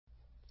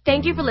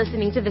Thank you for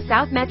listening to the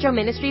South Metro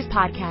Ministries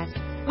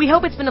podcast. We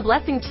hope it's been a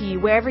blessing to you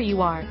wherever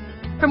you are.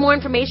 For more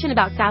information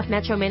about South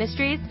Metro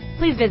Ministries,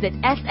 please visit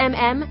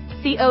smmcog.com.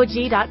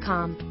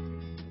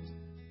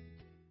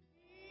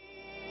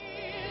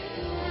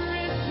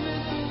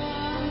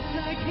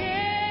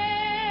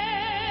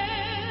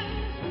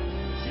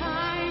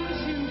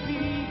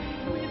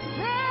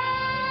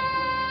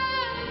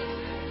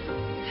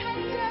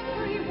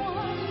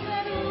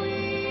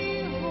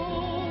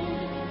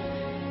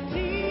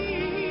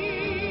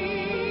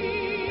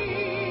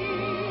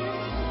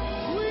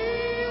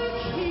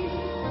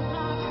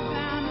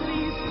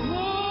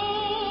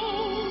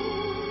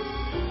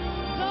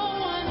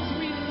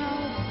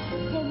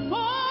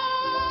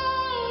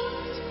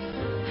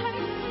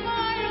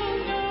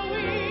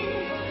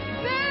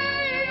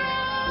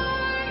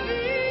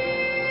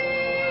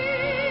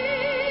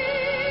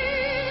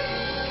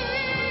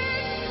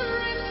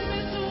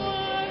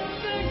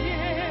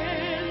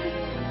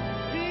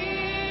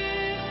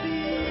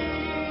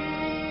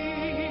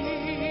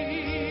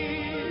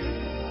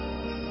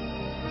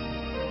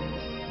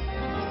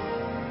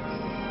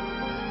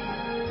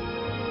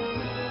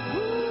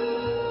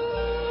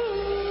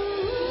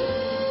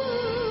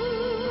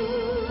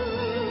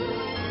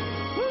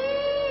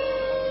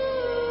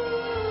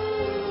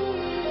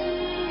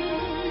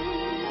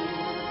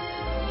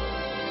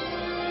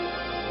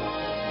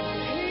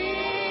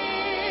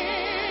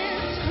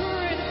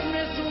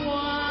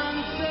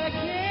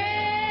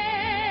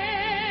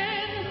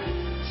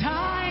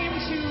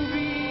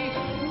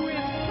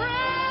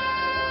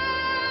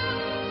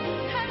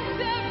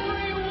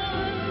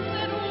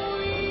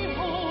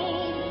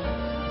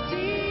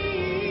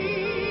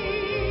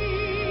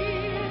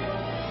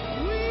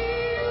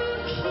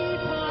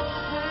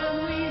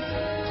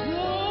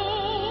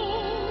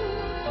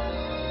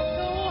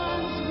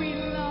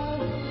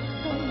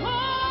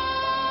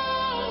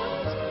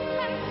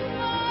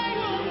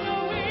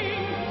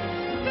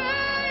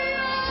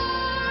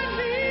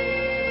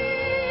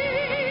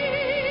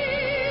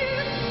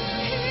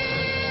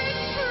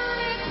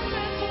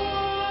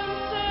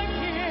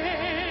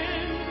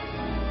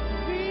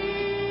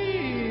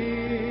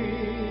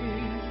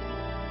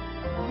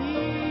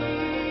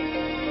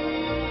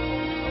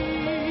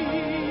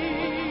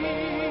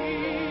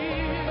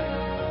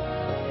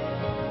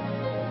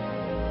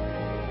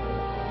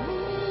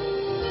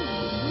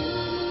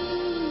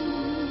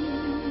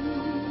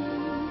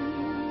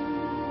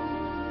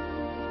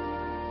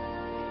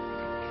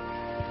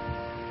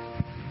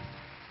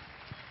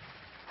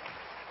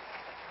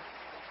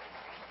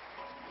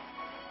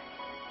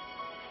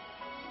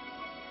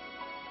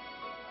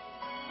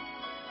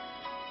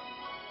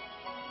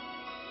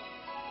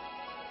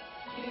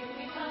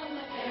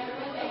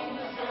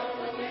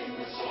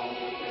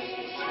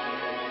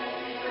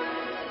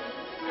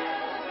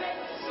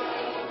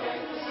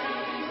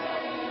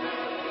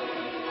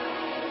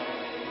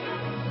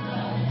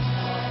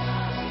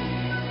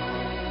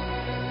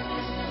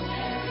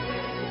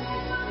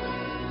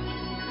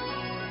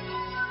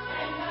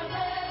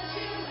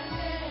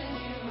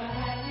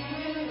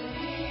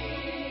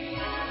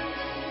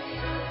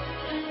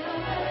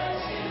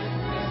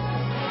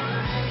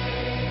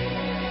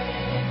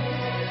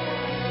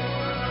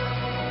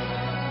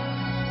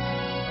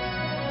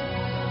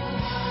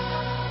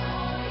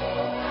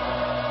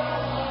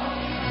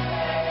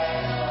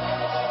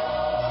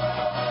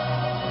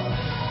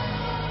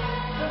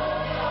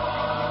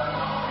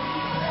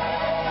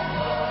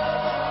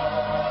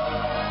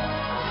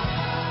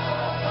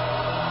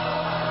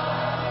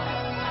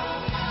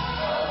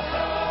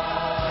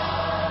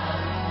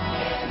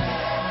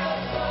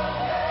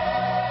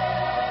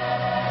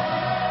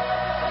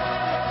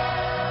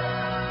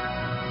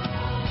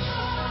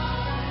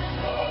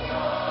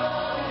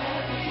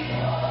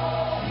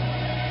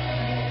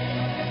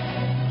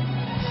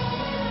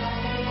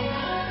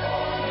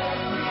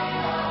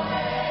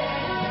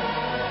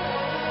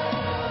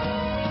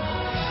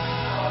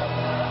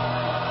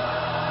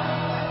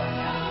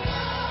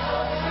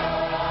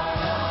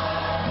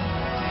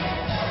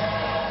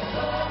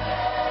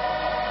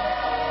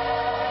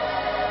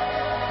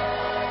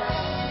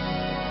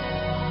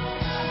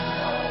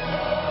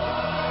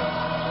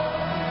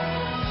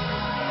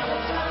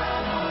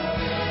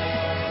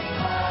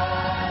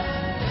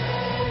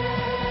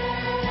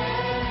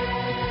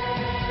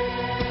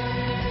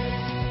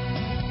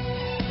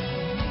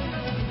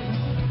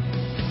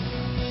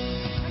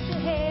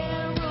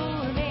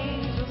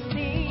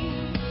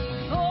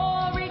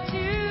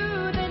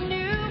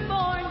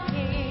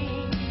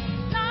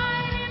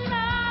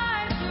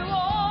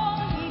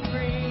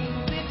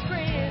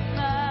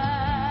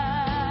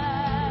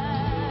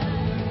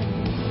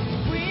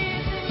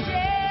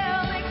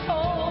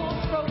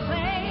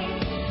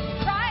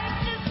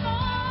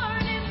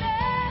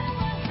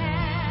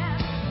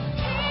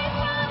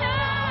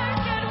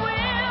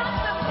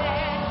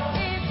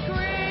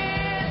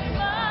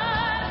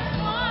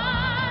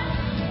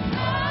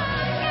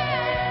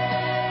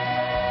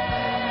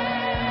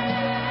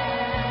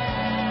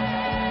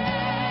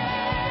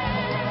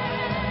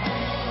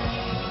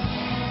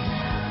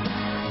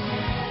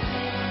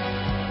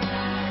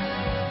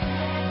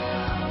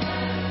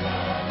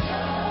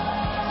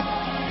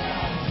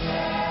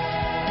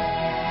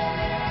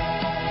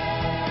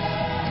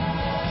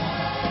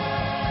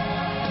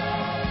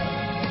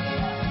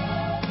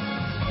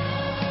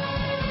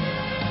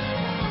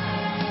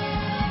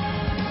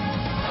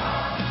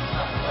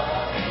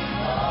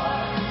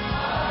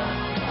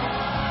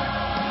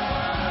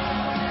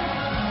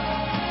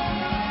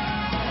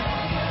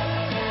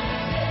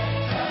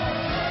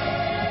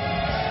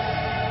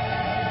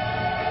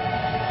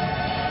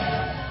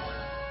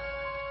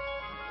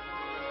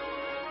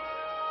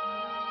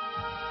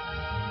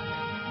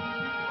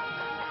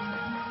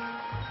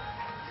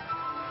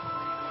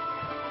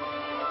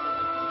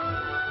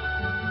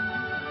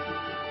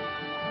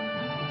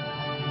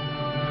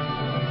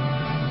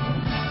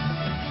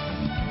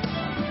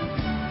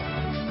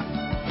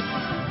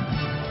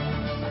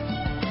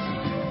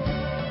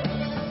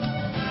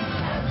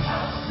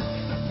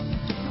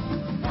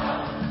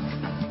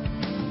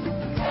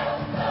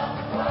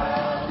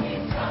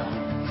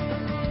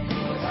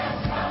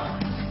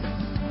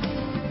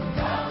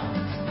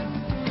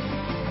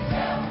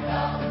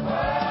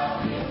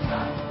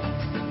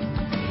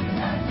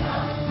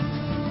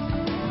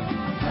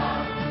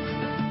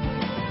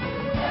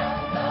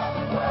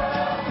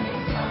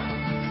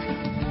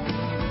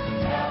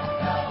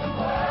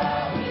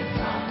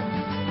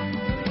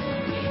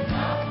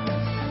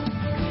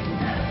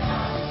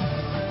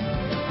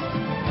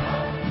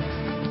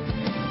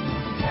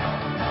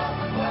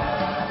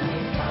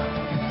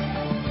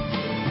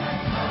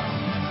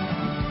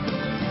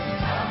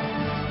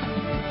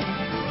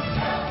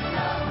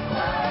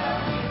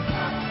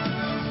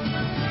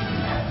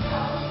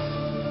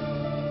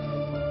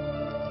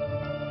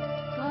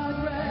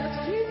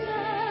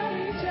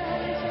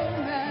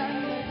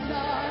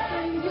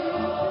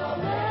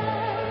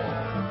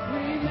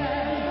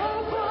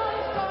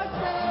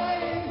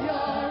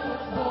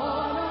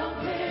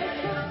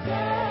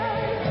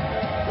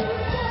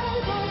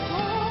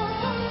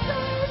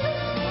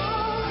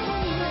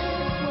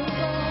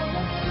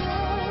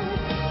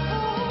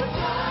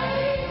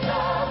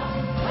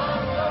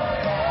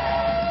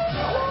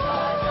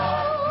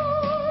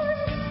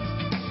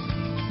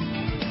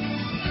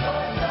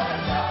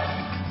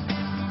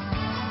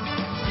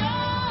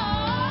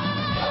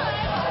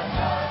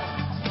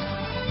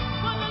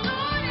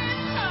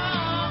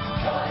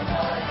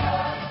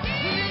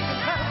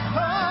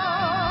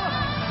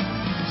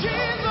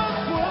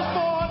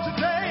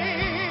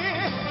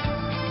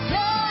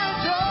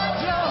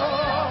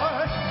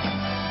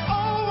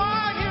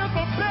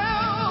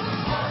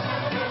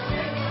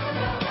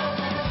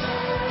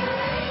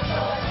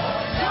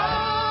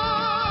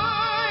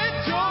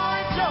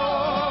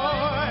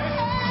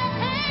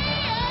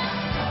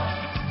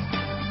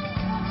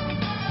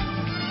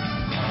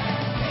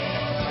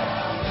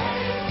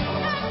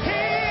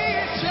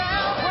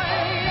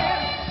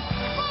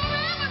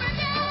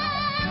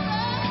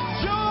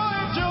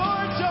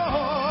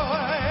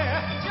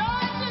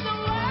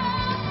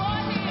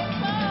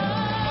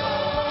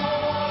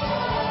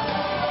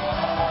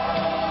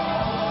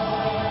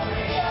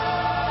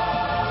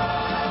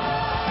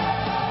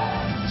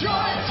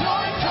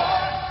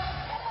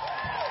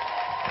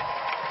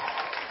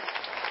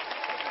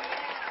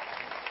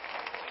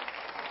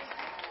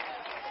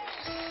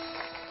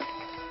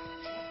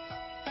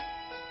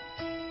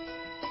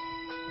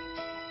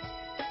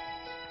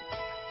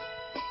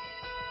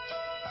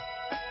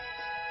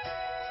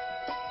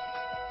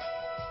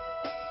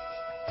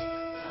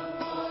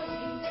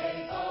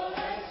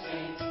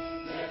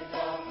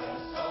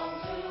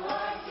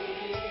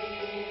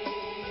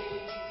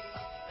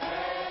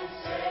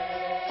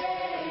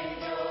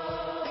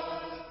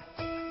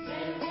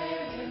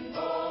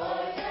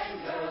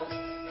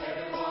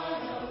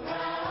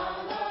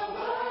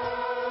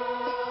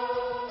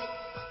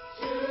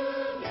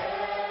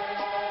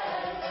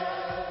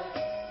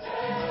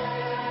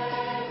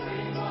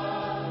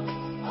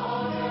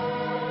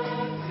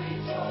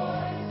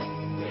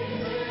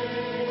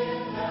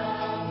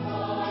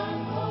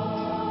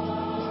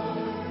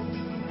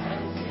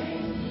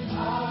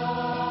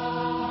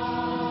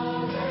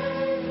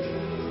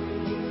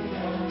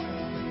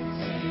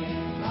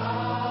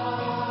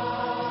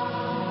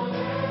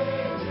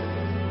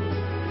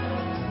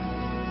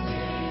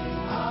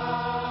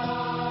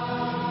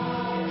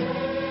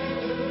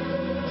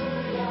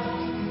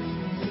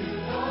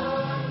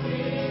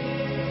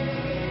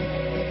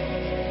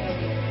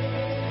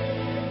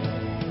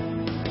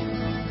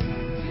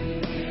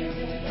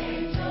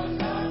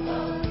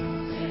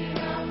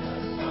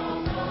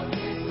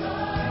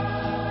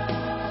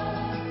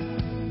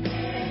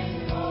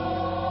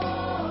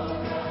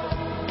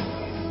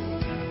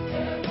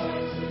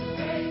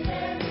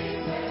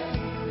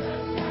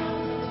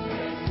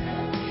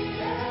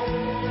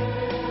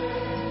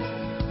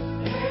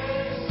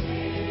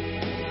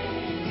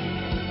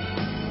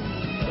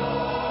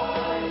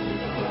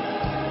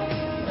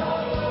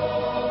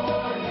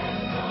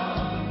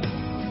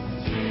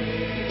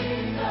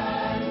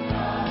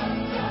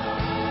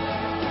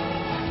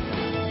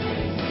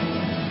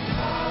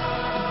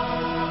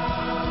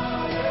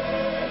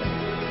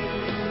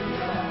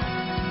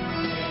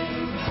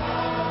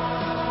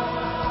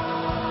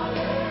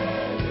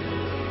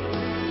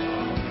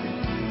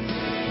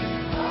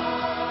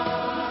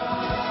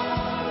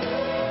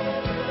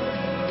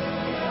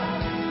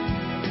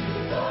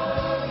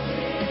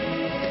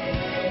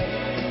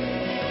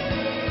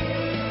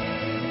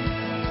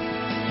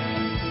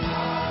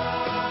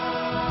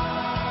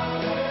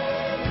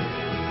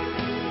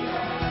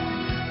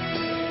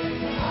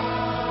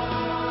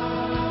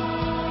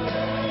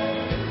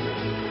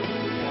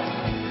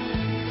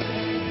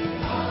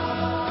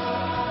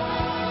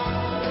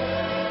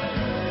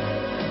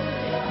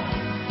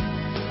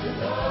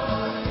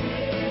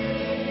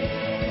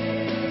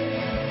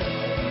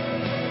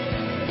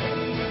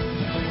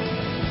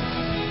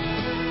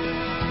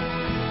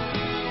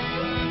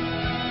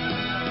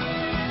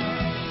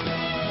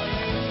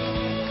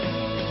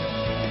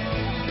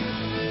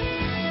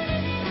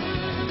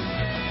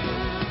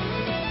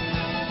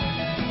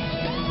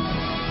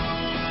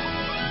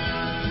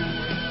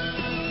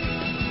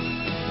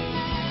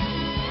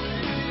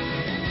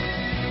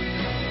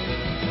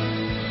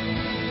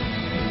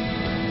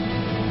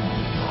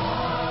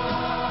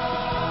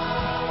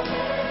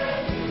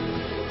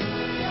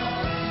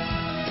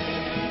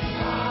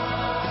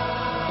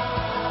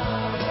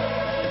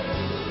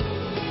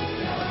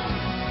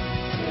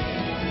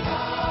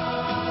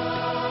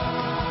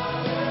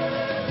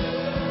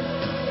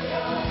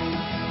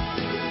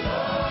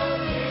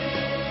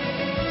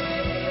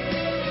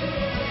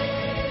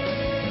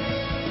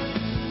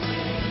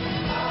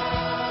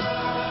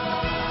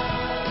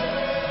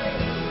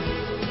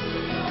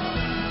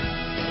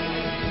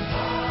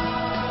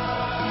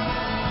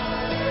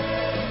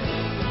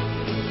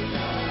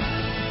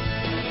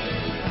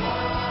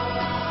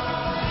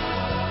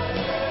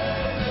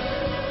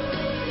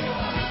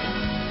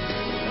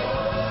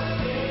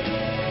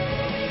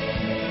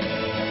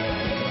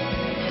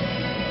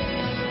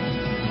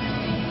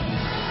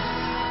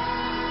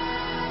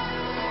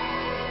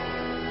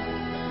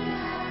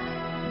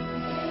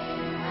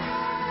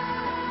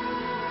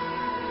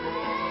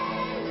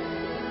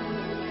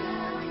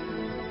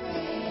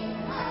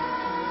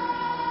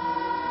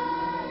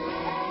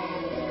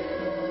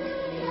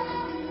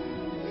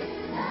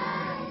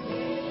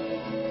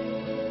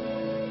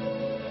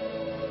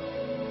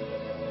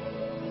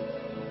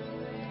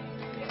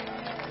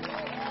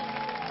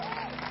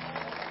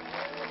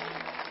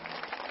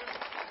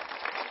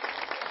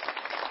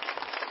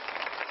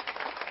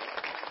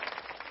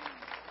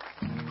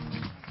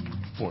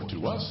 For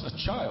to us a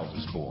child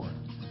is born,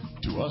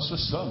 to us a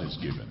son is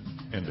given,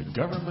 and the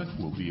government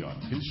will be on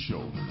his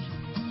shoulders.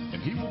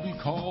 And he will be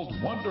called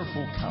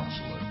Wonderful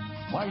Counselor,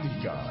 Mighty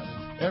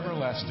God,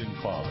 Everlasting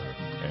Father,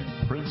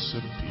 and Prince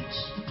of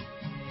Peace.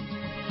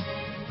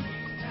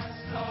 He has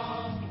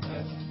come,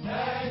 let's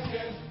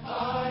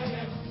magnify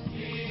him.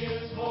 He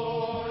is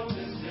born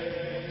this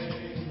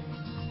day.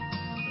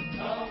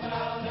 Come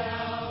bow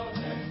down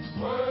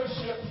and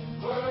worship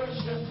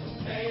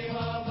the name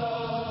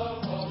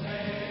above all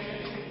names.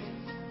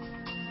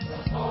 The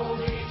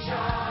Holy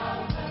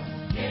Child, the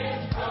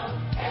gift from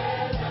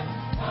heaven,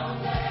 come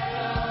let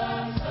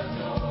us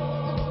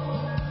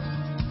adore.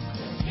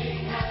 The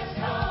King has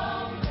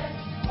come,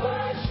 let's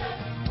worship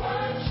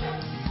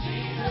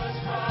Jesus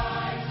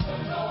Christ the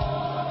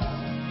Lord.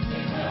 We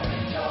will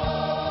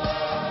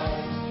rejoice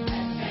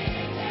and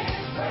sing His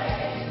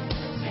praise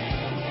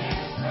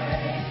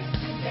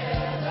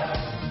together.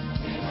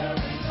 We will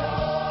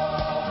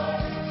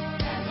rejoice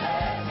and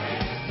let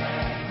His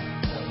name,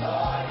 the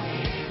Lord He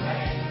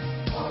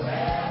reigns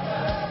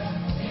forever.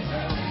 We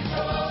will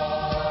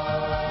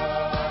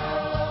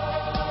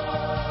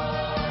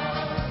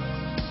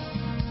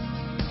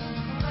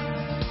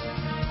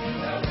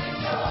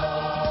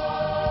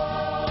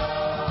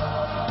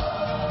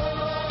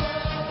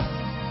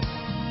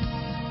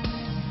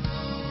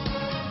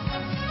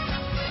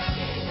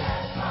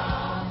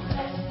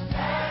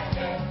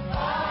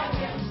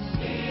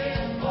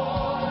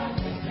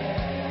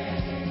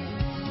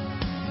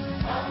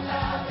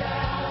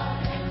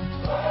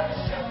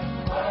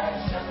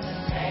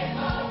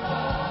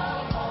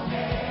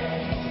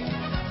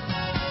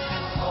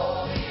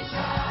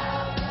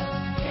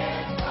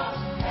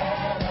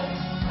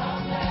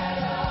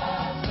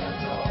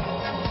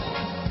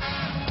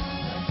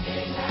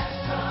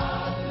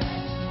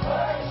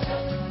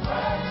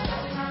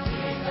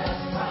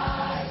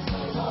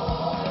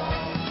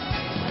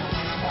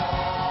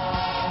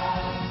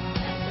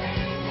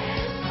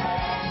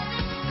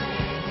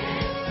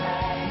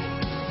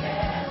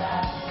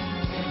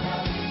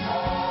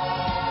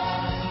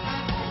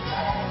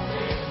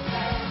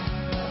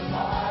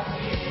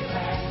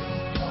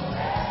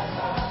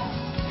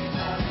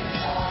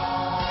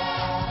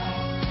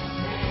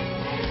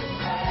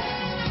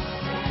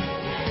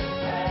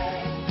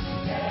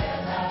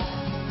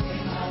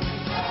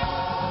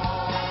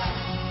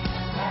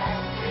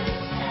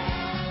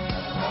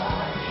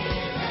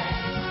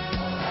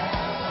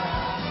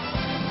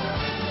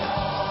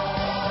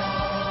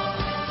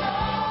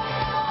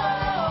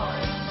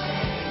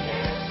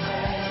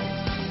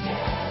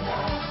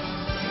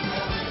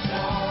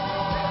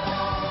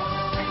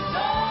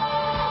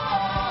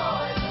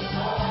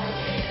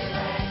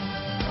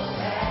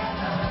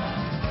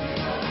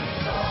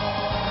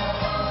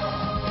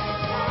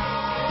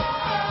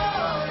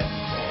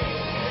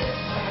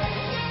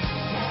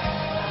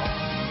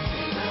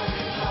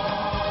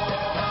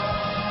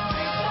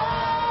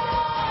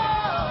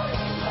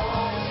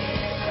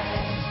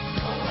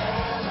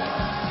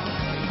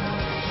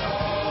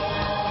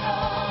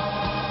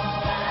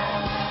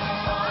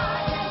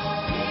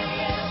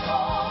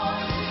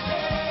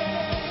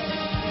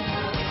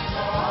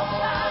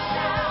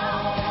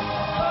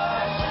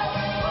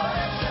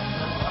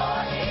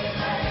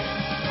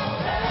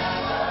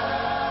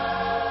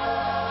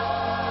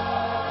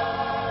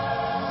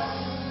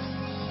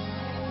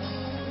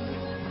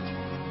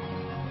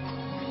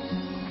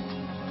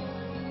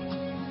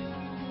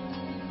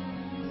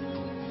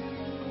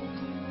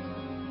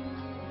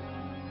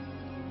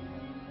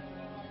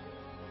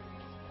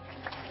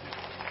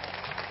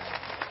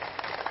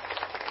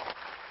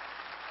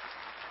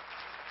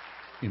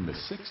In the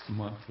 6th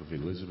month of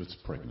Elizabeth's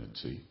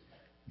pregnancy,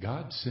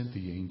 God sent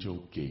the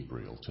angel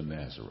Gabriel to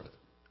Nazareth,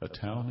 a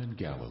town in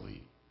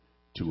Galilee,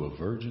 to a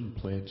virgin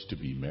pledged to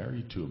be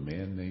married to a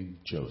man named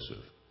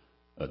Joseph,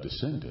 a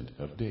descendant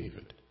of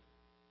David.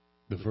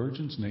 The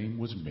virgin's name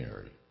was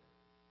Mary.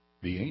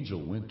 The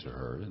angel went to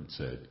her and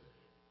said,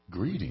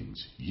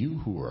 "Greetings, you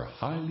who are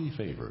highly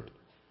favored.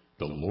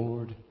 The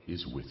Lord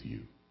is with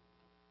you."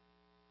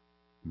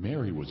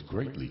 Mary was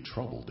greatly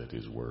troubled at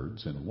his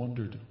words and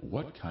wondered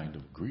what kind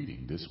of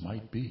greeting this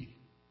might be.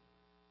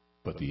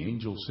 But the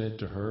angel said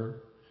to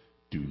her,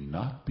 "Do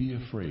not be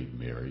afraid,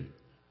 Mary.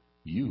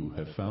 You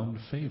have found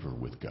favor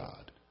with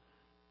God.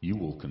 You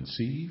will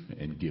conceive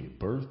and give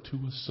birth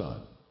to a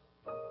son,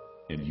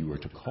 and you are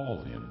to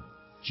call him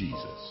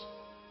Jesus.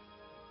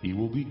 He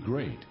will be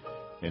great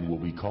and will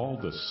be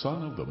called the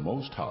Son of the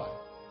Most High.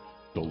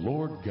 The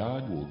Lord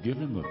God will give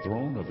him the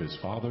throne of his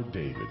father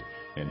David,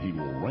 and he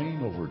will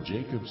reign over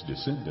Jacob's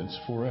descendants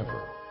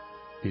forever.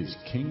 His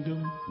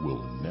kingdom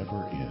will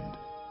never end."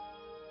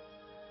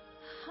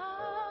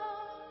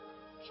 How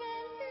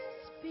can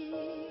this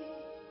be,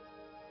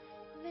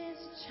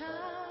 this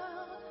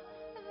child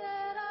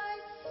that I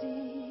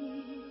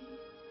see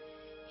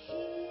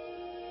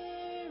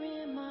here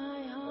in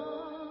my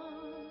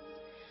arms,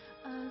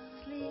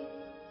 asleep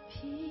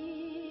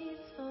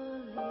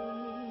peacefully?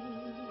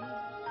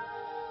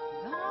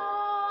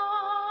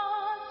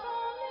 God's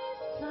only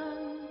Son,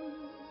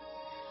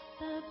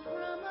 the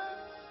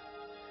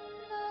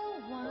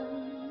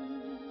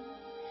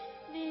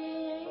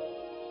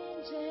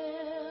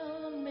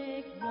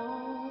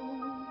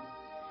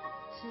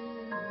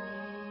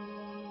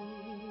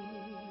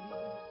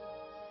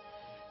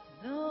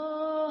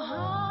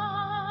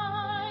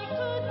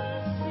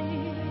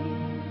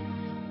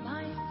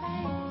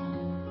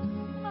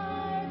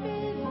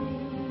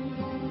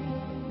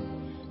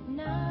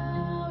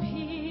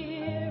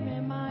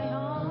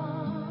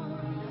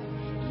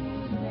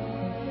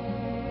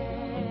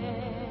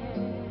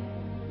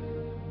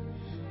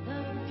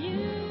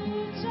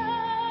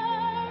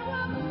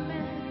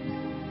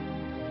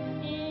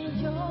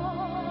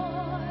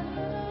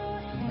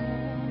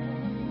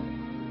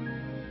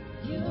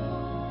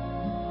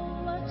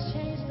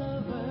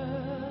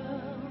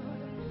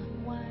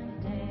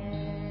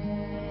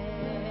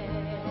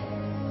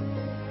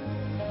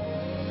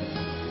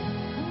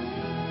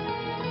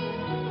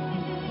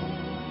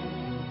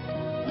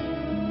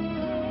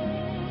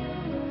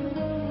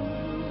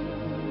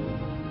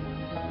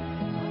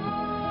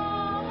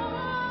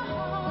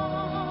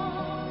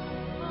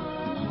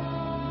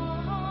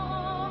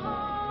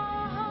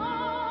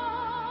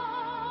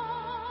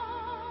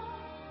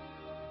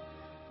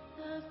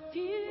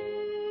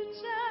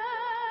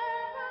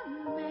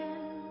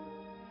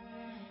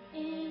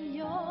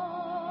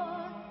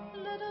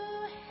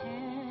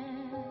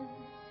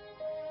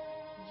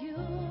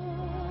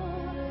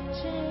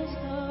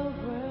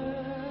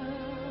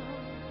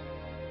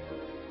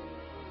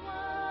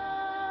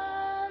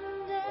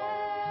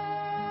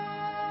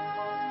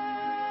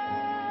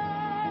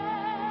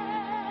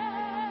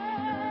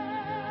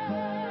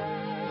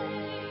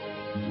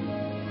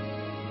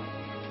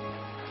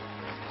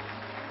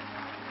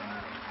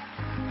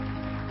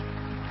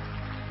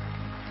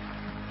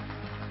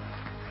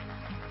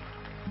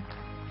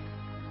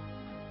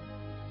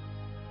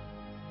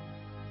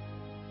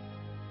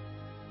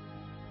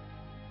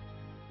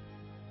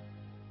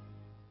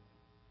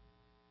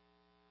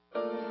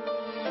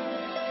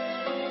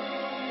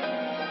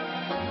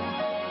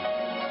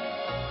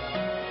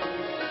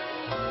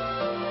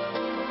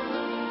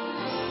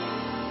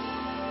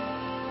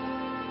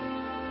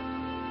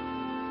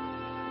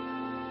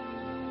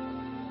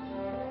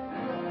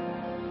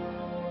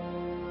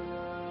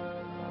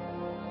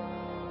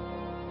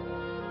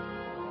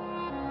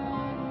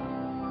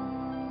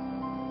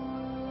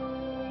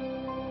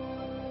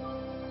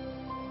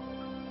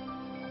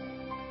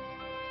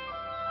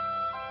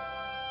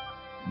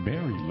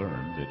Mary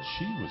learned that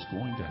she was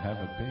going to have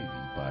a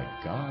baby by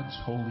God's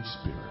Holy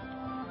Spirit.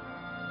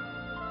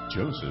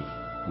 Joseph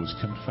was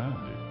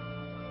confounded.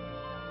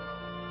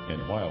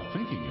 And while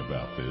thinking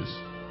about this,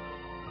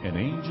 an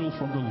angel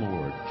from the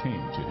Lord came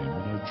to him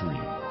in a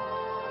dream.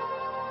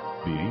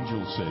 The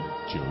angel said,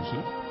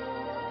 "Joseph,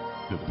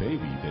 the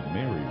baby that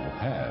Mary will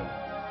have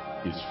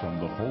is from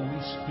the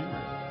Holy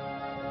Spirit.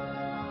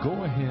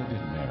 Go ahead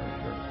and marry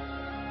her.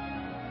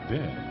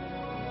 Then,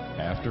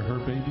 after her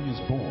baby is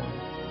born,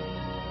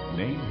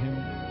 name him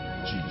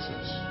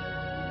Jesus,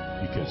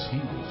 because he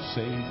will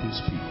save his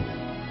people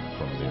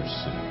from their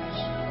sins."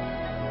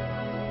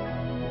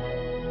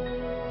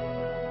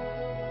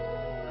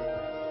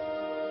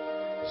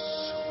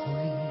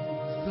 Sweet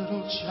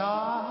little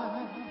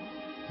child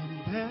in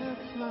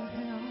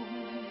Bethlehem,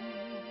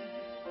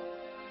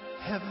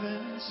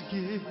 heaven's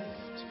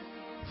gift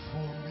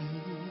for me.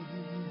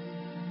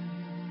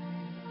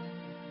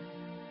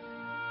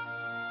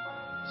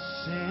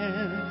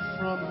 Sent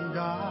from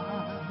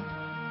God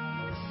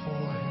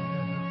for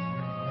every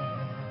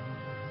man.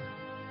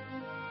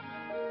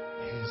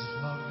 His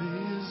love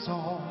is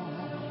all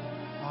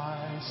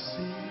I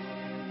see.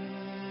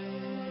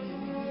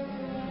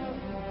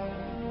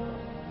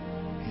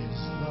 His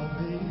love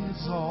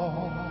is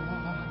all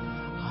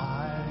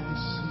I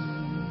see.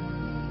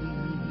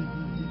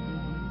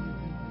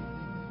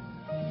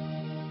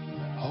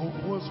 Hope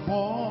was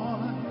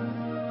born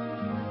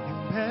in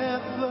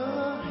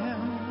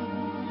Bethlehem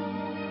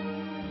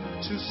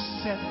to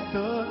set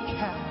the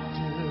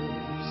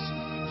captives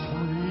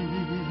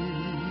free.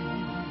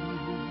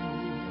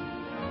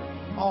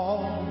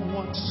 All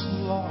once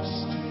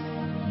lost,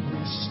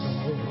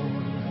 restored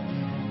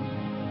again.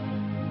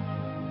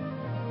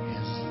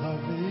 His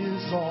love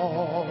is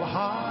all I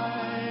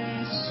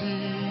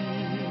see.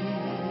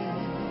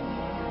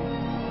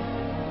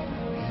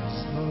 His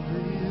love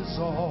is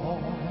all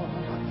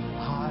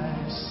I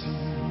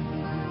see.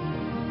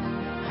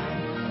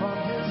 And from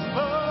his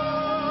love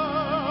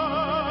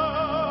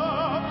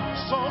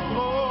so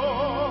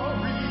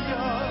glorious,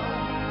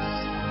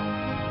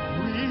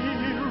 we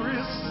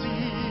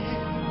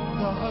receive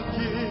the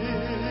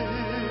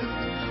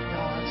gift,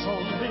 God's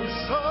only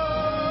Son,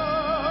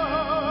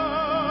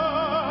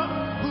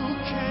 who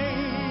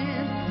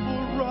came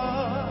for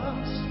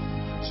us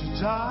to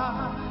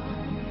die,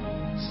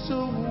 so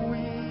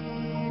we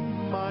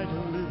might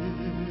live.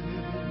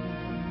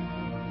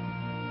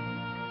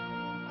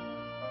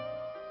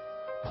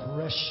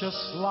 Precious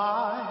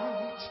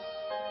light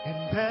in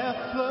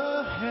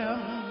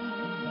Bethlehem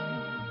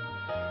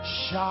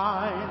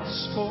shines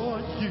for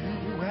you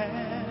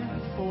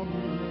and for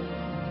me.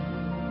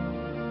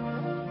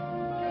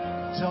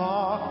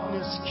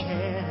 Darkness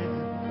can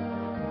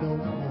no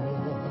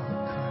more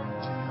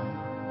condemn.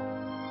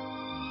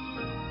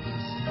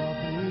 His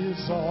love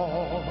is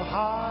all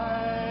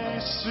I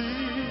see.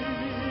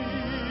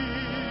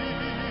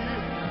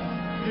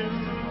 His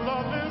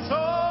love is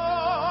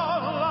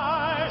all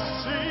I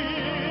see.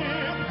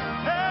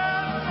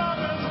 And from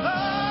his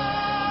love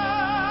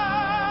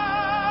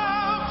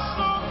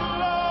so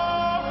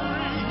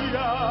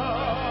glorious,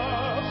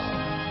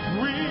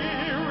 we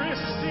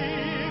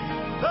receive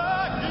the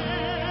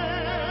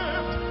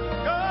gift,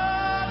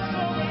 God's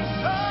only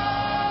Son,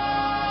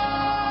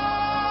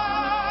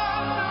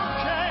 who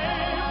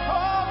came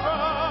for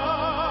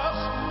us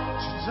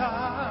to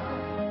die,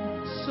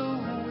 so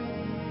we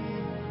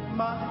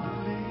might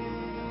live.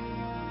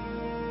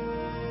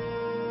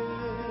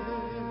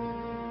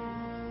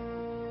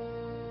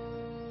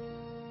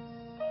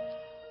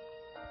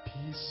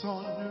 Peace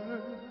on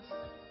earth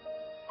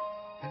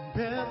in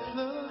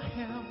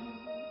Bethlehem,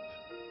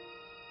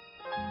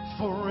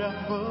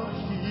 forever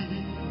he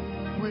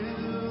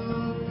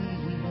will be.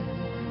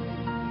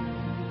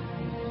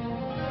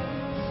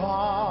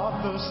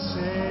 Father,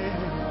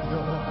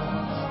 Savior,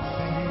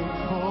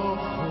 faithful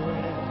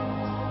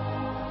friend,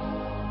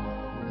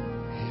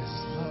 his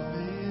love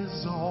is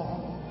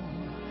all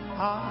I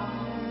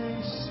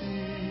see.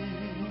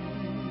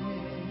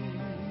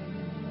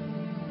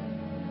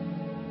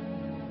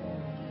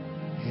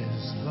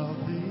 His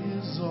love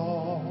is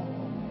all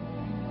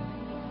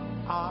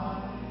I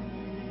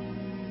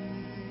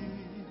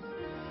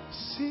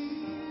see.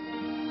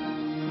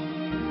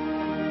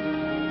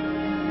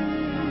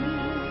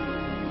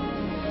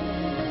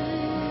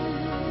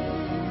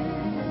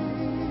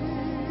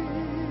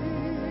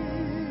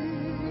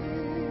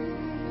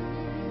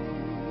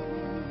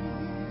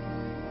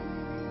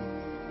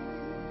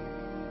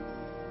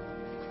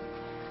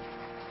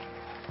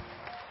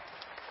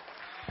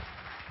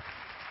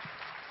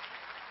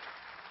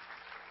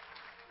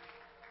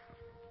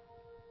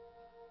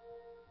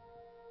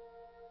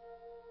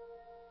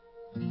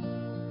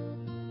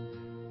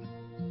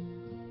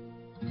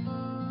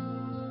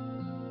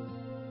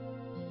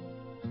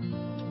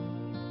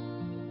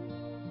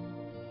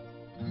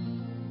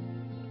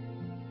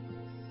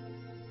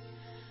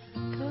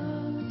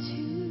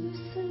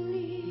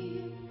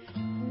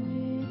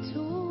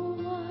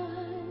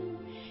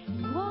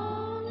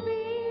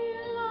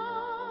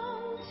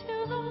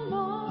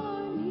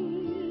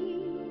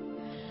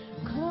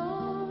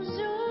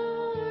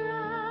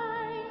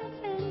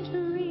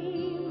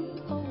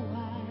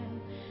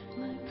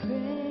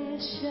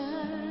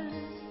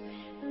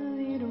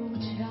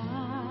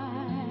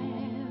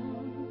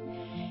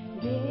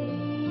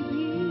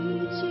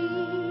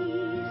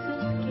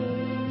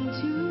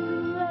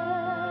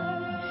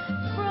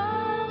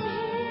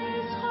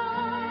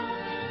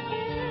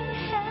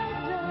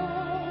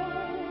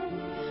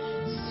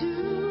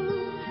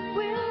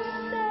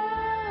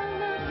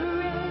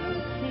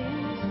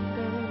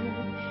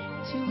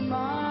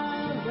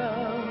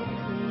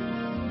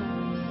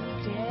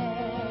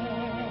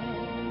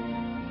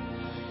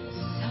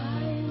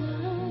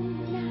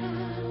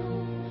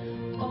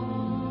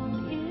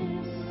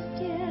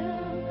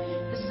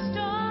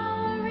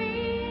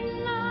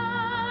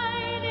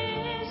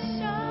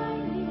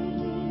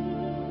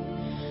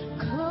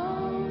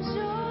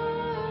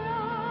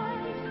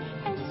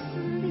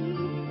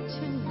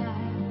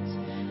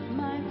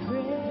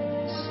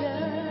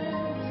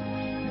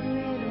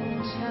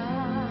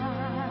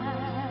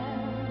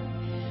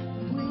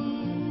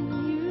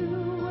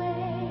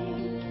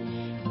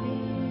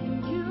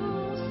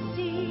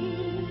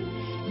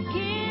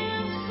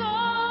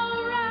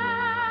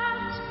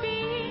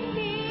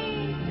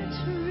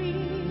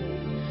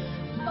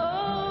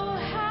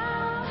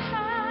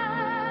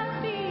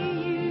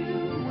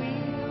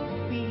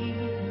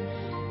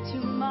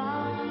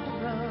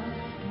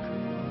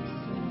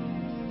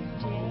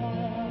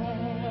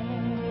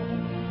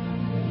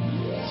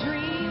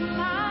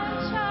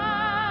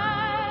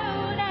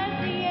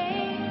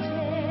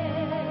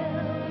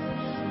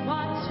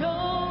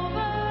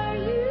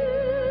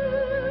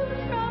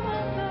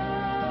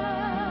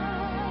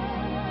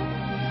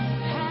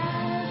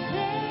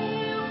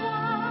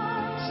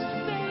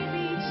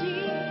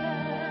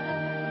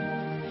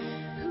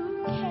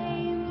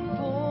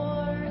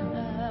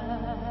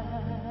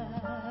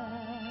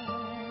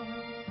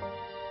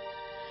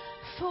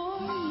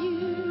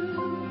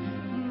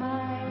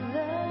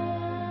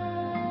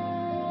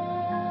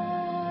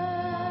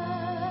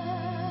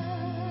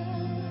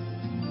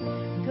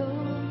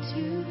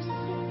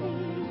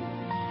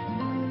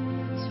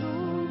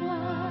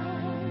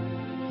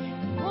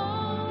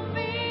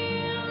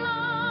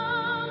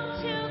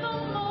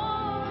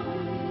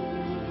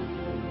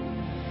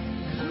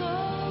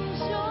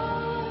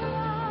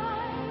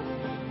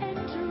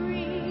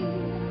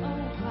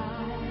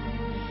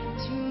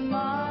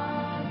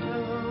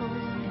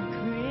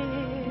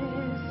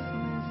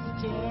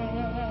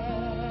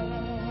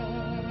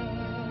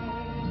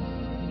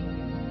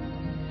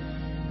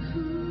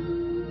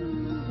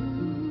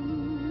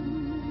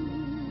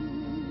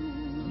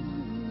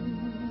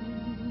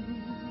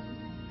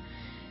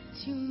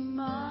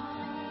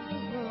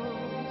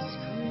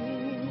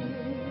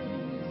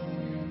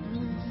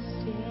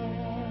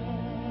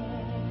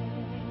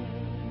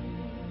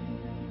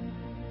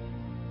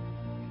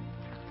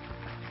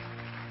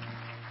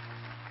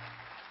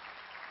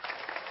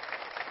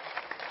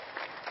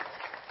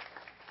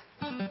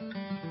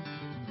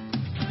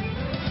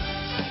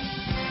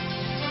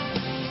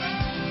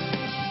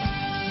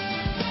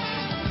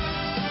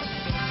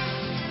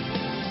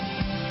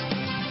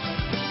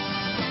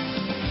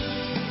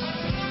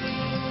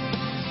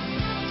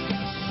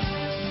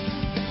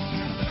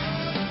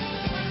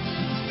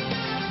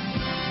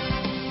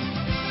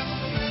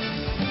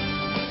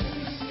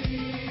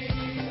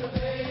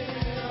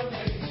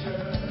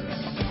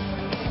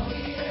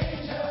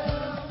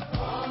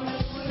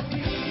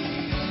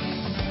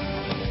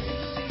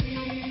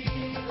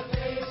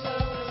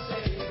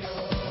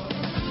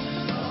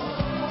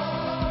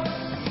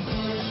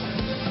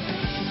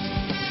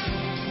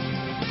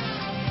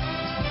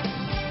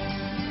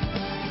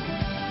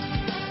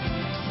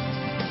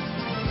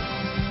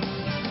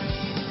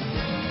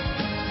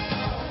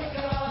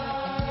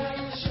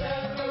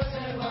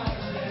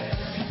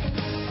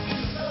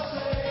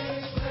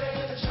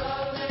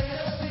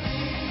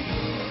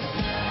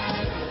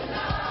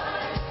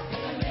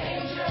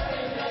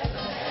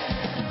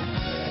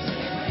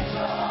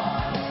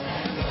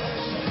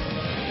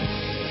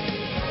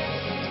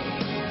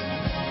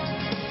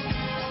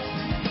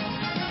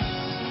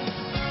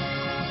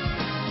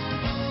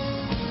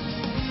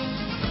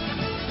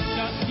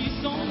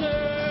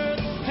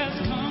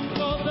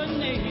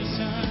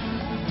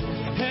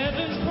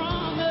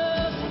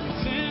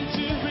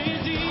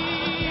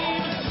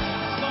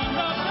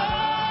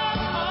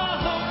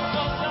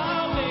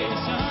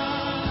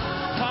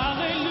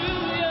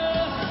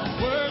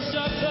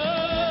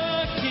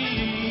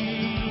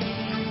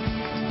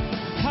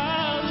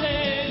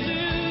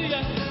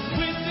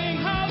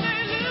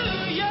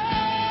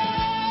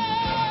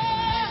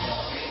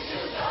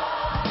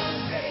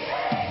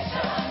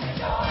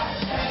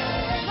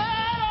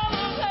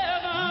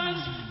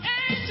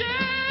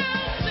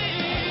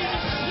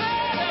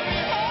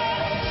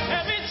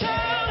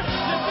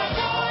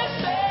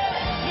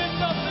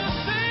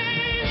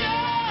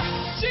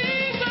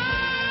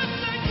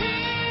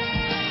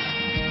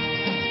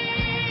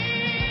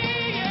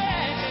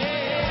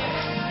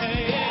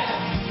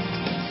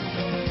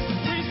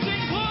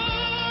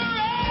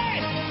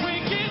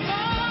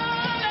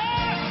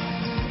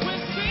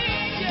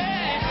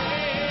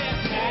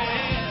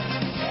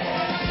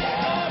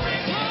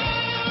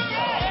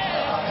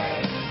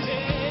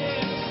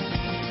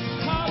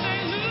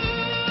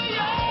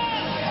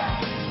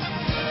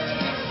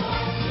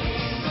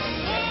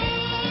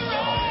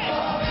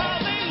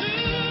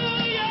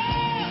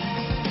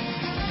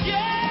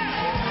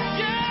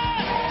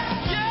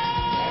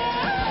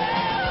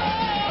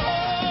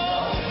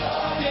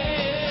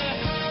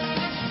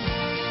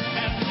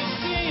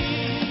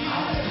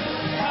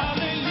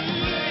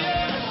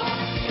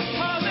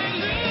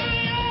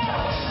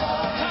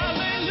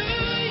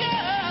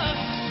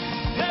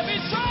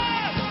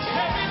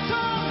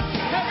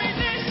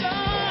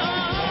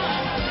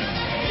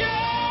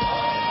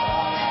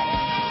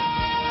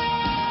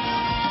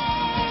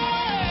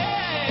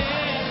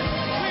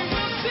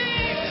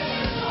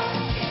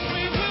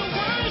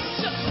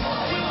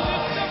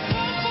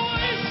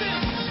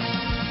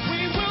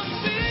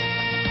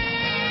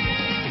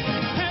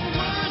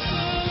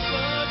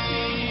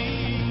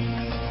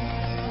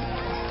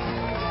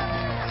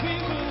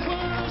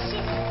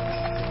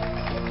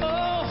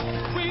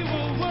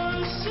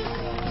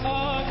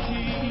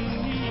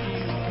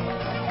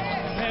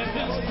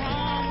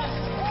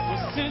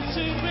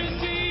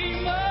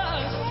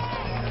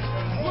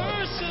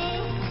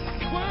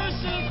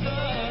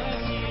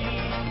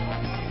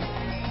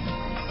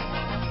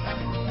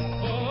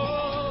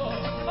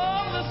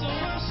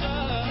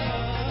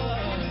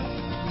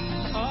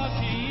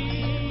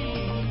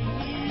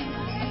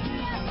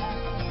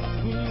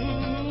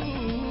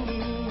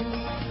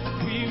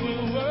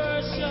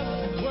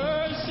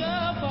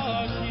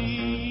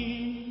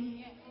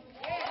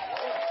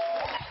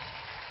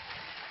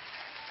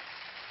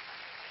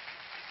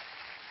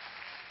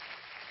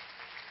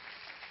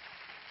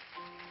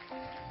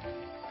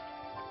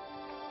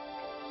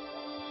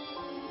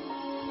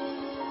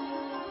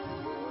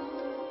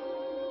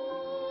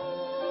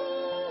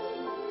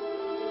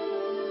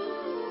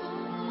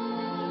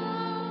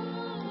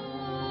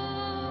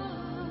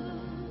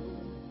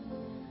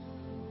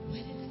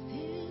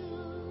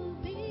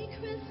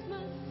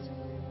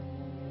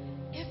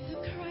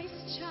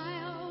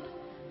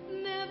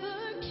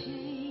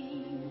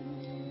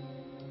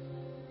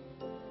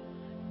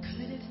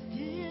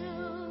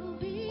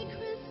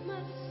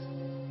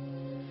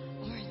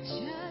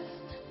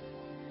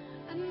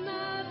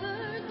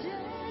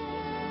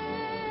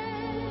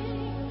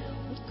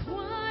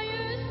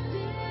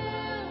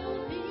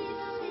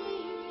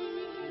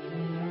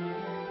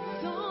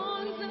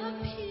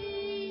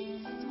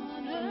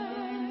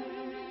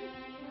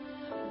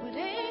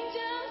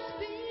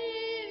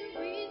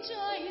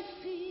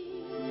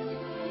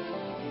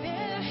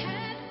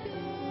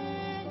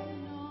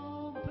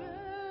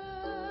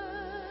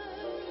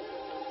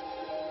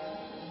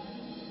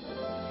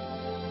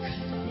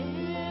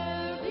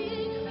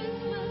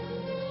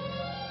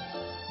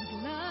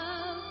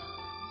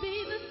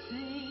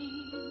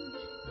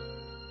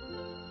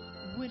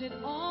 Would it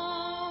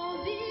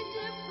all be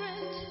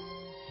different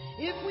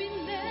if we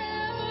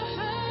never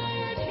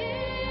heard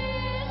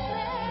His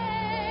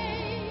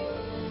name?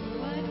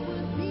 What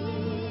would be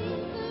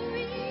the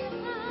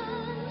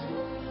reason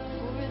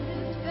for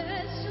this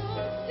special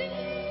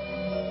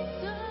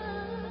season?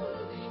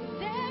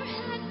 There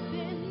had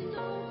been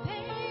no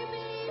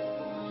baby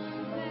born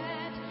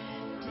that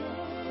day.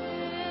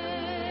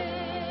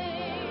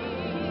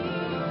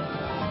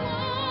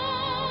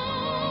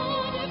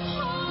 What if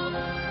hope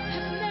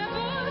has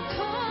never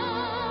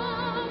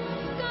come?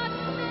 God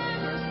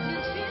never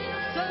sent His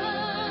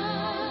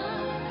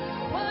Son.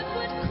 What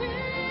would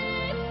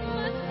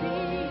Christmas be?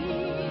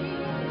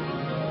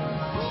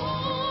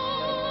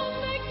 Born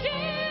the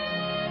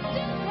gift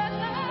in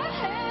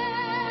Bethlehem,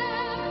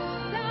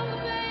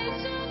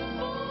 salvation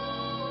for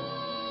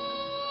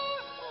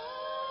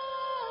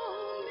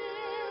all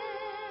men.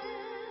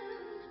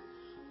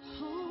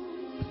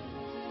 Hope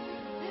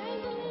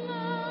and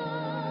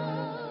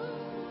love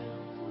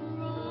from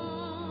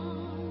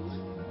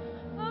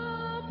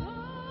above.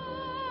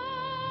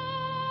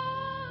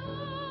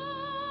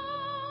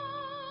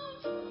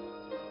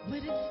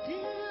 Would it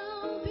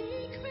still be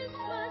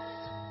Christmas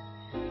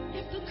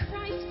if the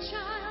Christ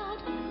child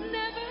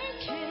never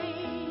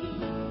came?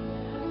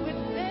 Would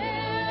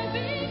there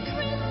be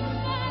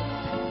Christmas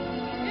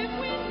if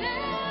we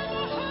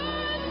never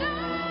heard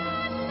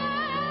that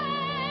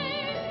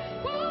name?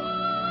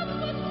 What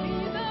would be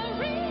the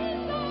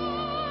reason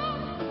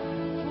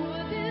for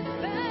this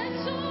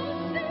special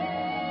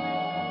season?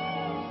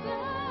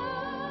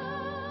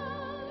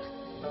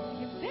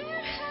 If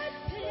there had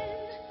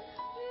been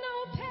no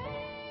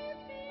baby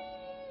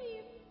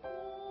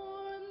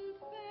born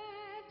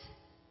that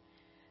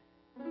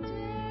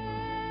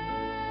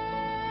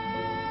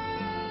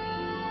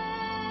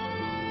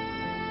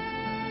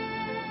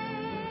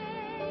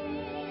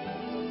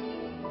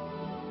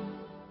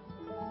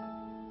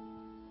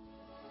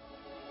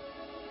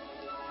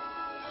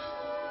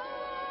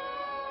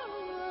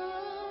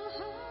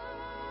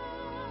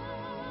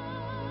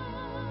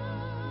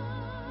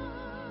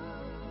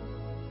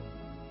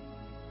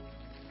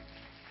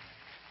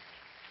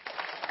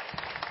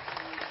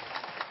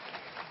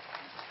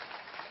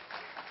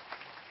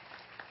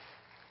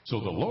So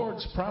the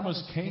Lord's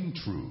promise came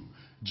true,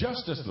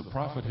 just as the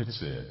prophet had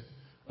said.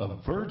 A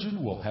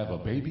virgin will have a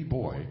baby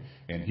boy,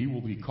 and he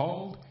will be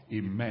called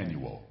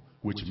Emmanuel,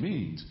 which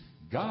means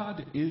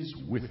God is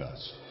with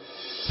us.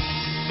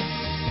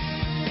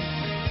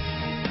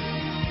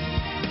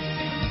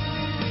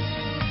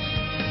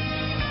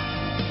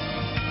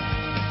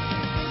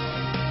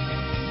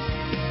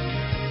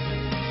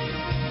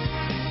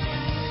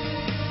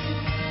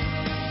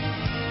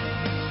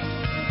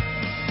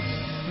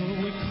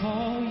 We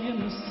call you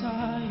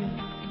Messiah.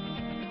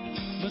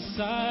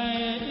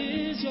 Messiah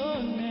is your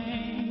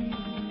name.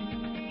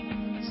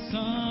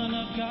 Son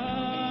of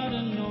God,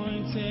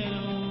 anointed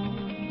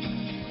one,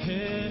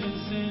 heaven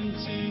sent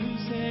to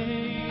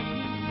save.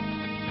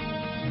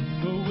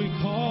 But we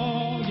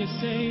call you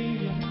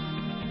Savior.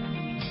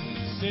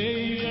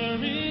 Savior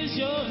is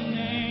your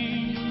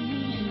name.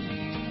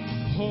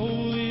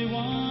 Holy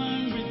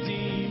One,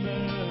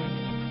 Redeemer.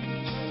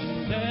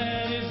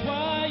 That is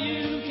why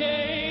you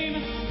came.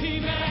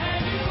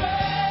 Emmanuel,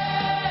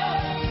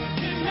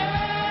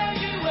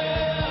 Emmanuel,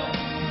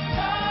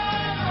 God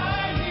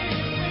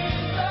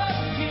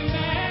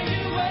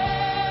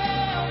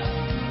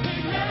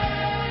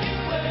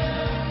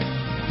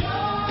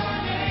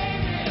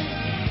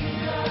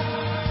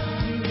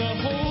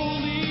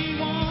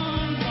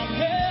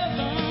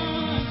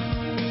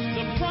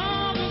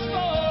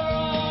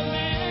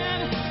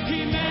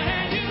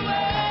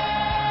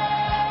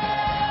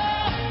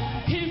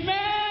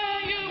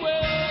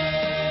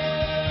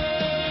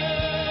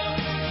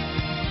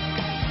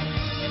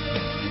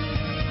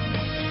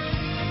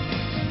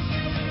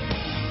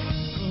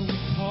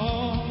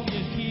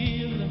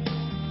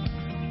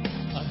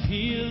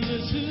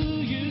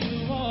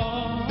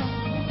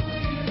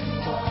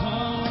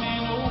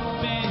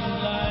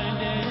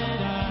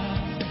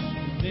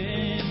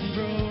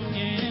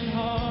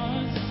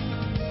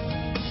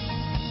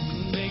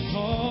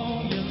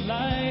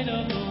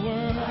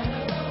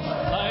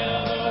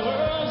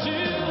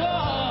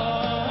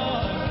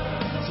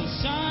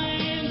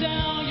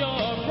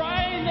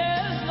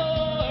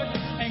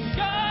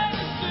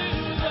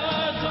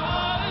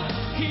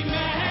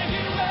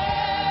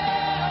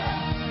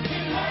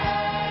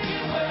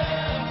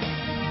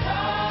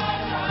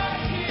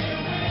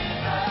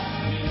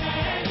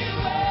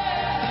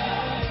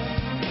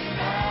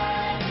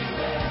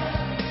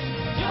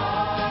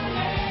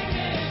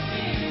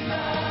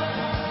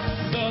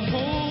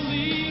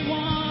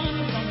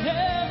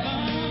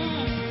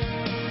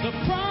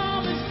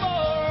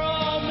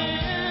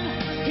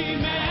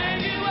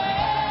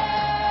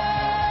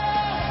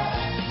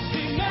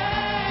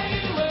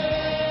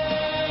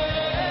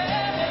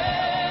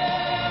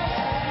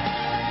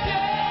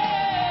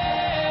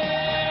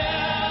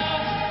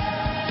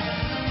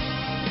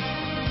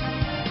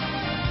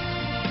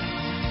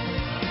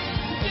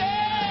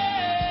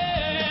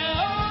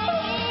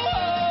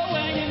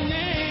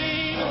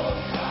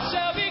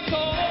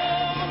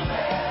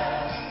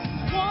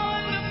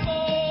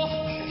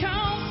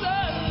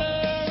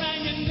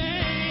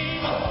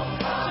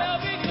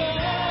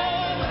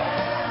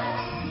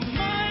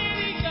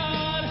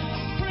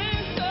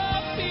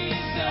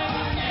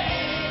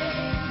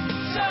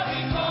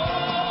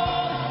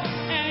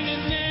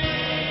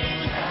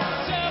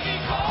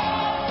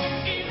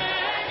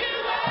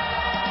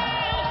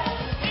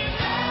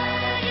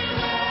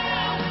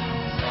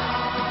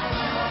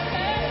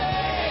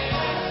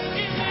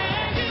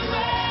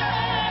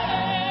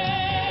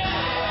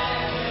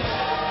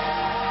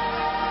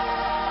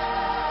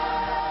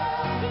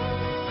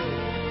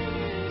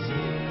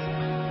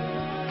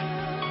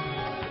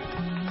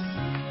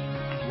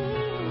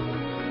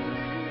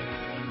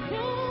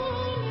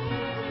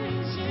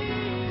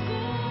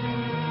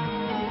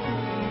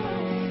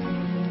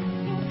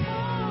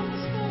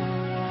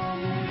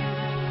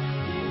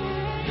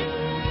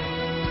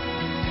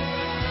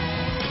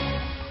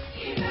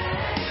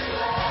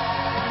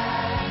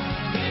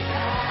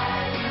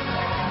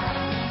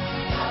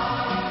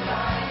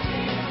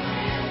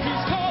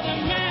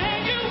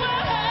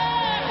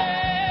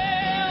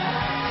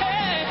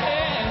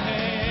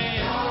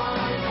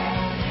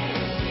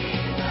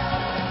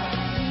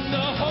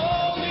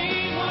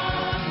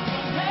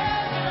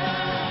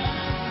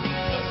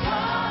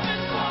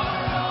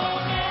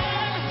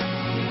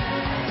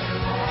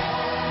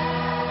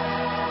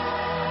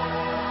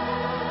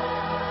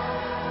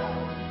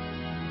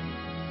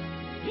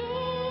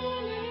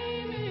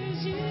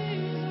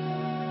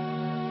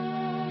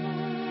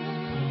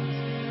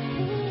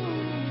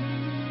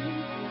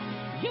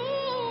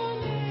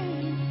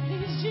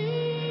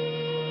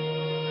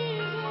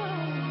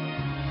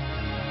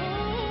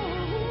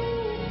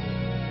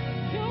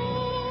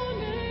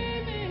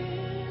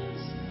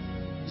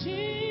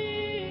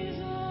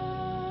Jesus.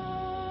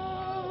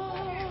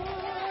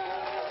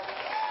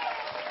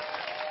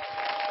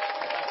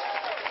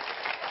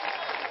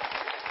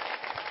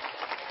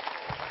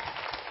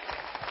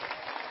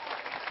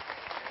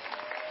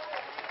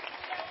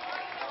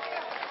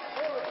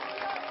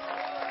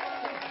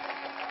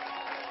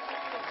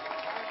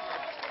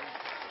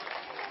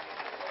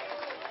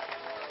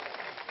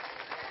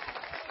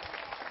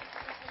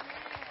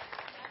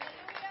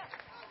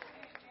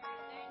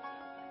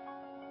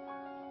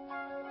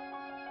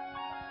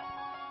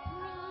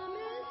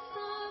 Promise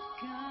of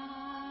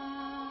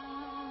God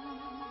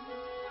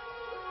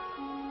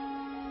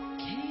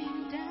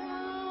came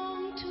down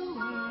to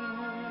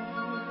earth,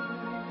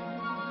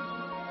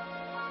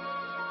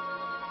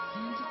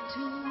 sent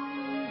to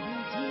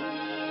redeem.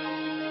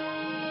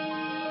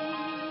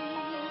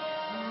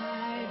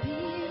 I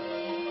believe,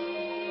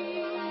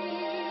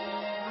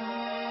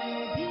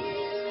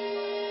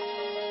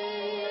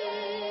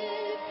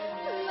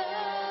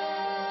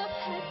 love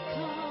has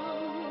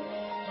come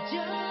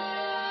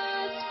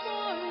just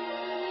for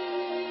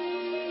me.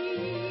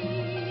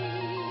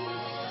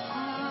 I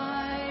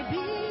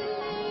believe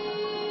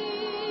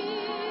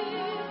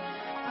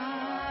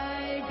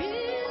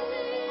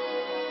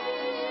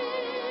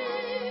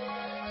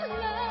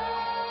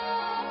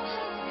love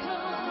has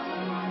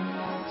come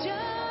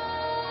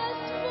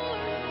just for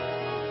me.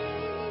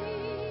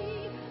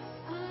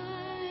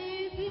 I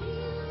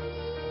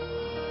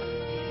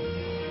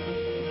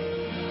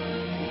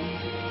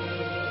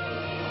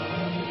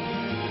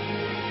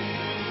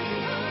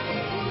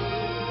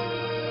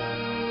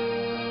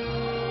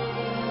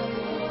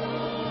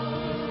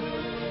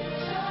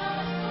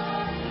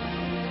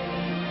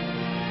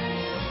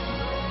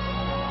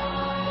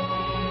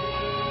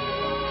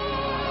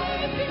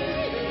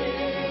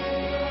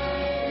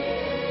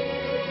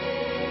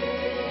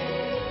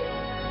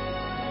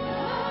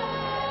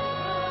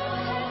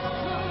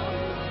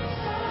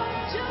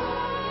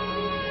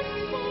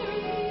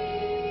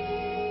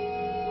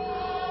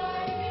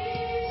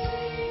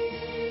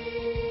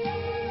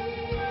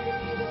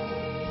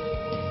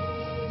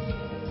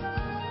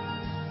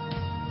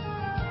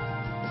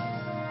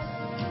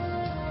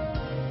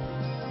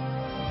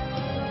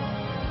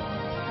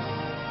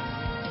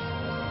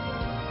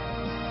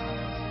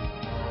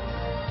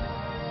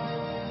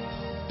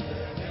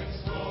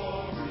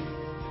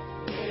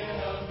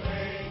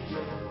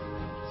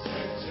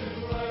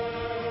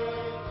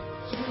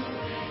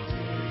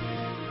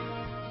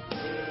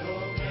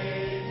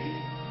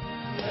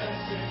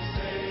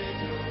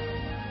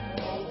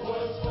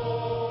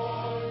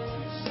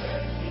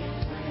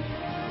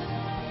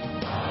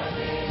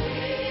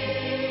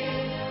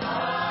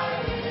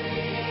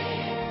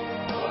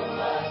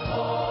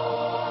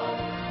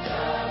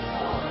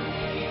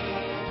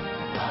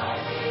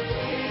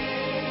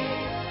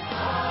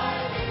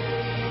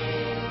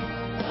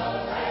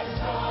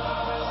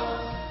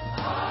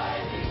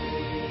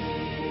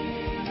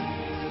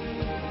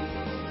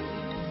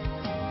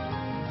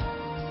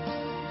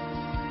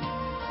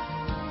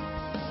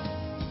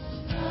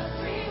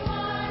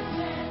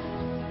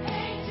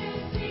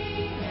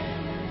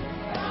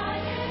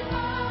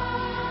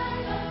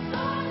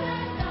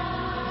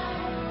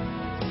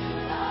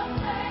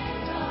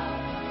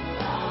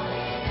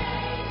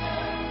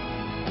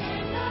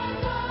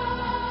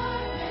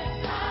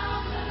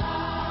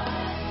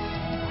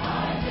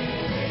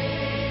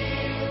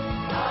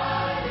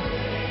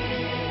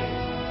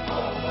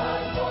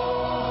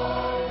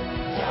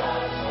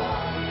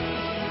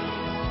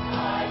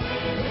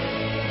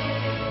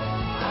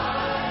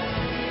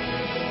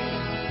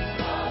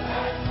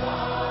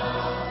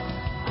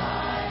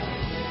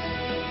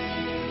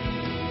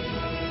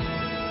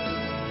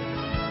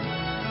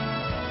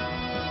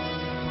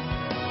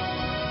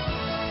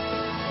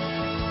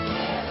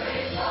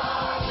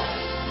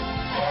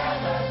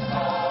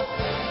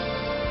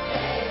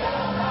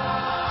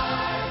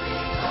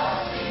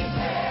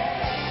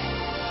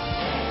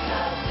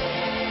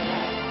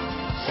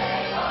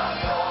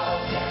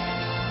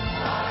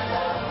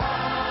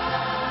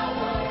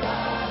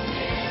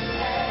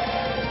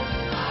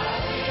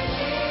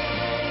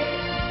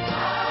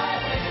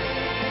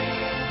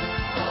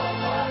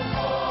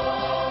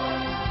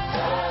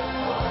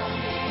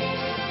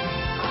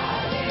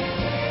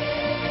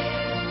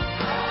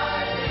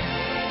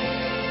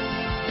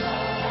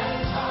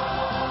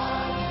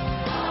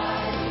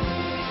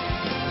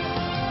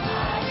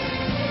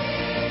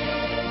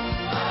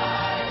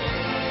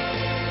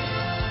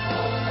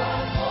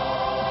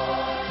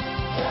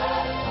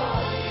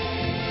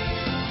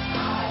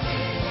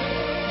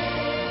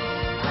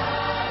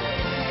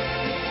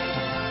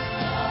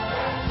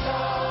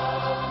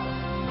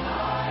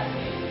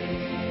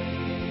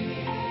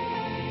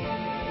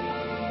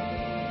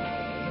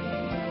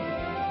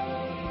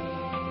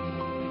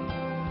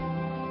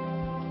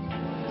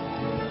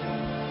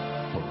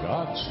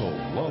God so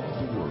loved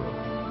the world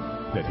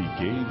that he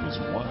gave his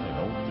one and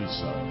only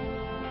Son,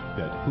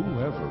 that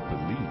whoever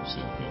believes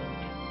in him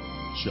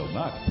shall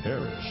not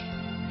perish,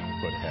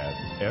 but have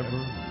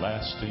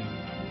everlasting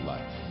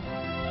life.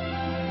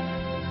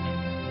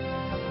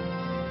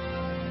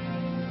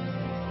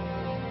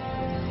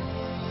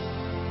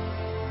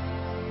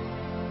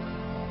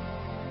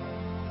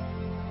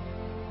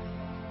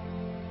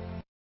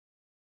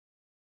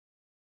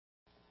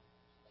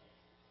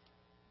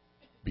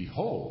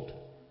 Behold,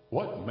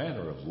 what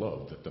manner of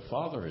love that the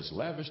Father has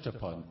lavished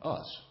upon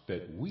us,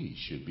 that we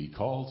should be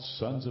called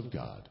sons of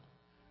God.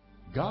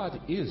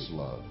 God is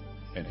love,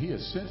 and he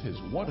has sent his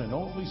one and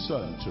only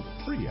Son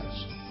to free us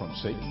from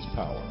Satan's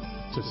power,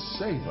 to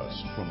save us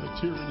from the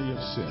tyranny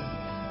of sin,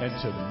 and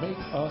to make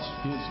us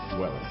his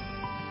dwelling.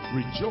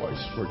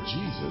 Rejoice, for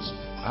Jesus,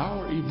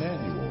 our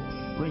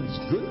Emmanuel, brings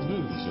good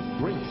news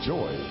of great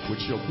joy,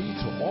 which shall be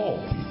to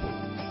all people.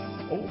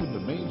 Open the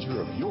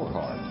manger of your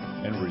heart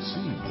and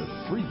receive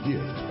the free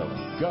gift of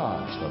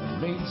God's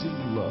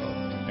amazing love,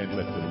 and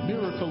let the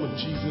miracle of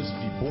Jesus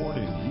be born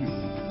in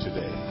you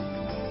today.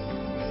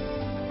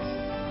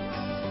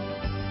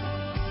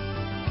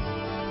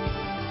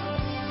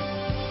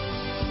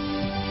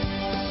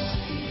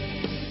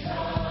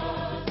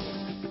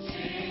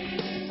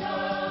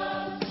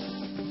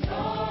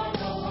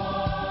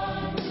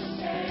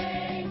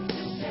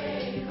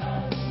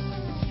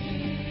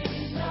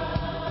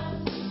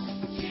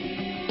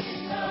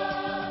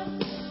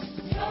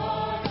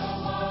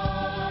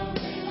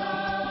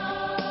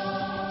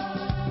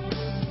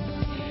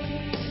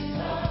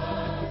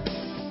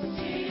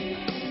 Jesus.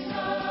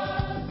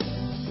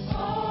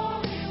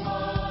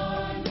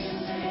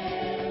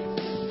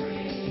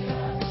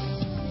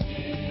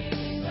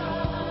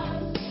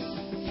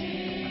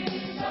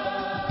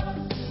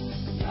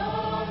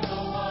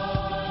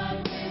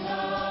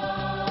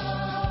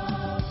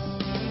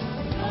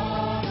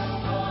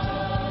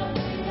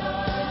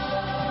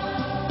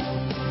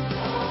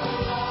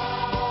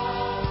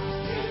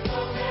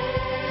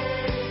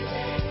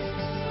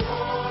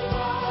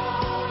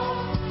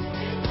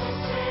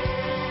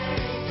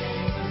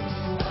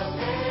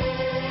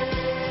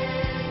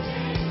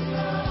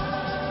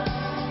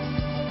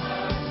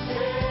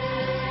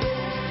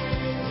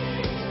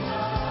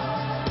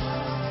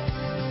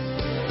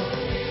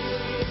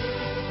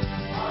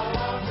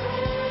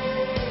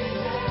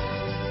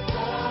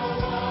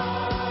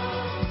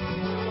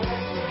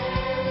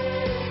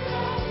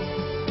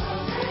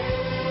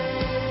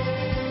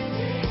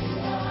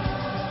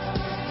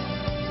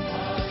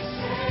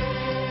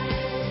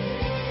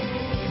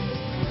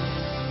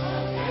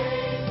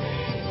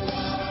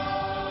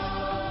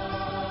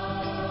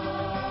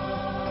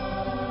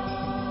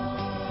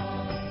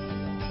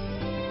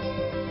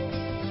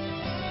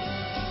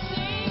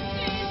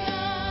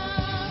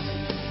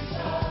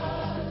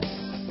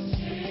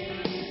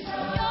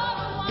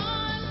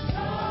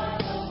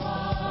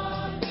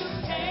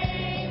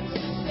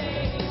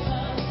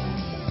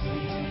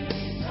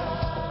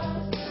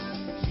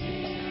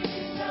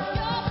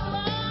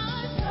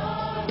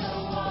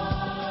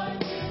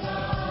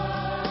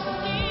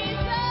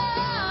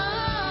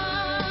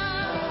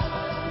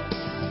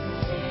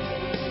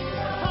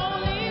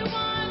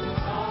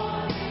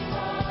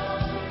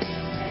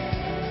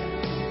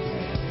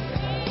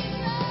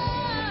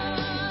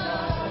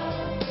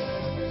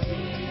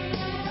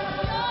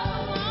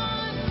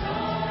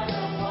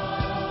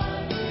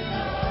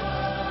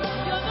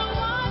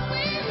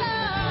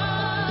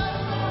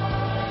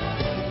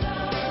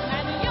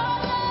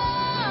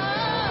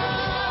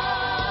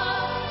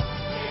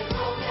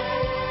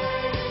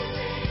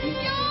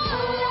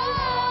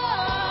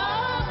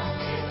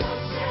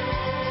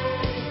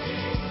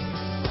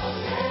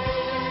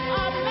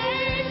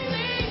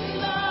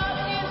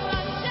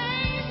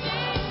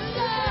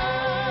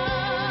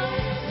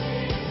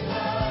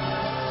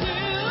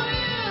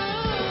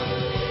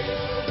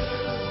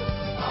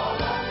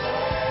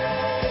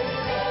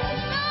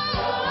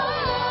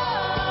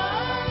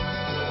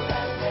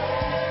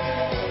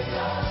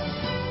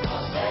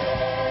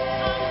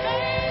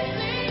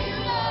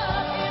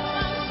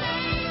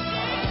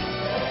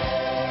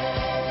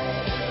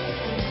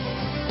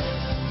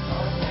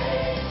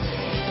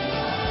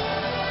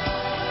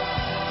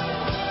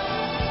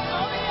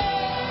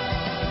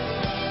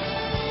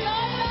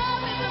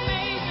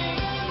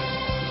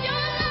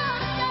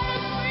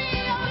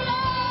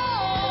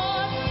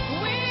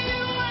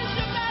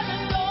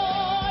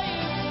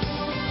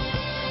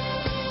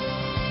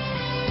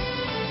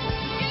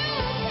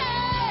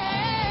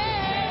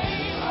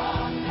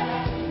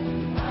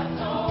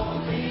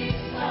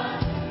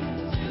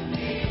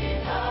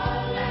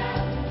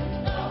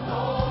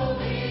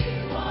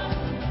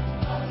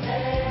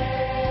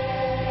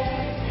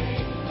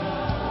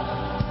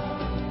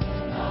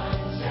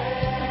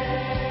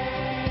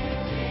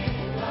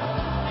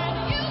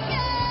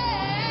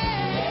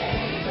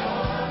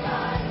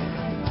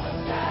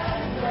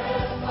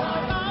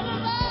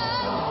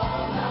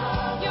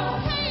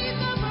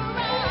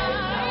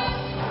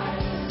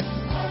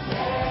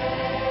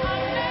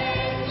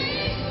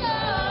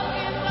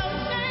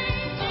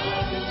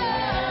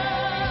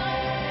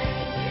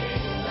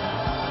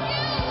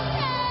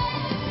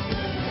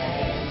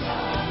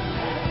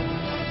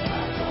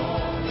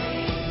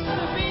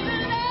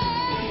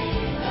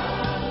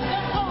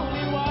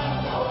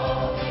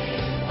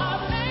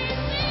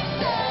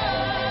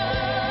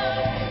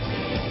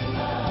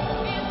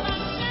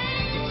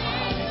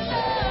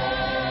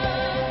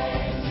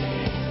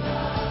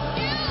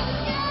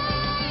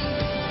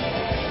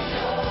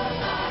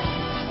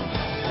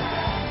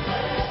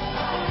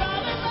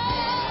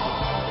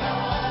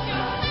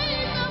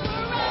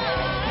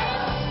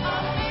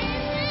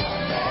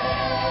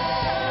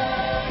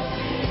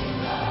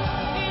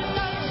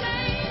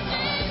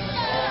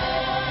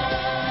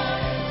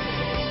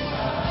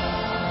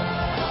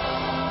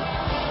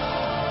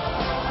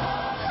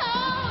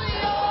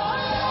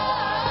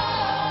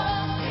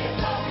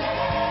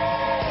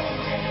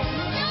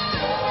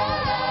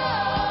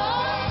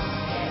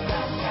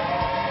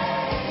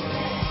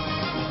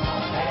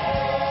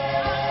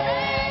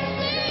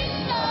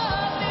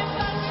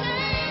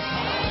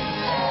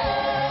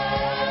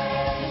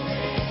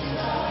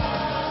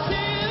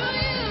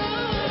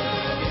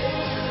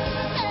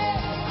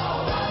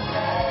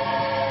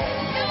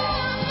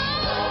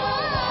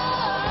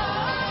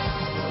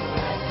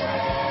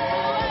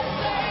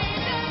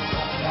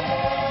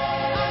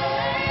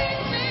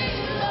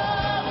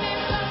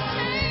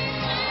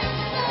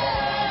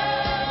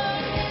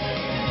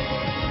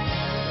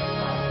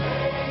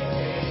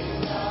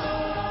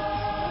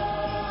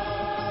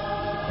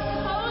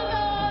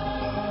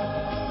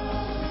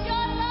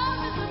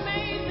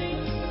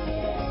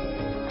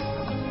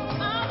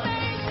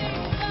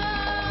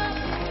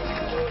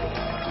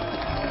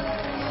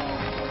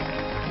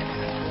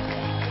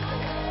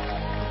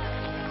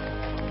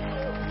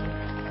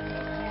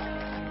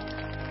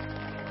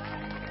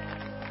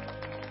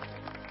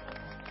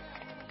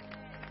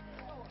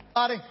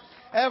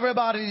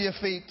 Everybody to your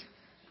feet.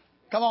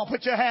 Come on,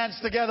 put your hands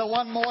together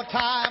one more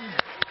time.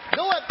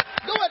 Do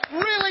it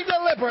really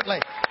deliberately.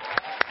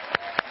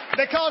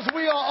 Because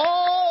we are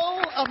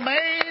all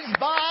amazed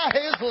by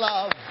His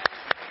love.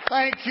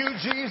 Thank you,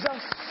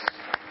 Jesus.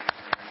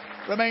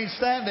 Remain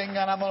standing,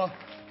 and I'm going to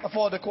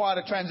afford the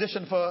choir to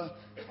transition for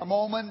a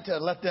moment to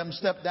let them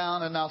step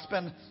down, and I'll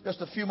spend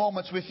just a few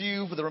moments with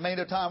you for the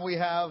remainder of time we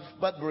have,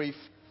 but brief,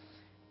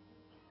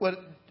 with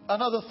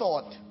another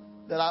thought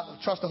that I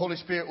trust the Holy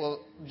Spirit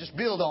will just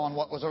build on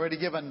what was already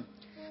given.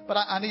 But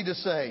I need to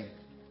say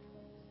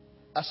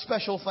a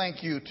special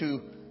thank you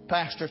to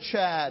Pastor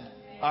Chad,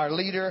 our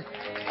leader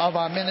of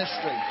our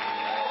ministry.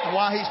 And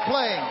while he's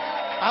playing,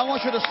 I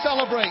want you to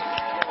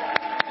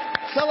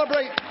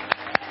celebrate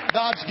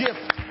God's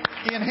gift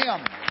in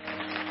him.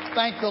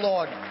 Thank the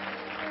Lord.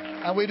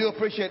 And we do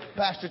appreciate,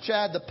 Pastor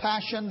Chad, the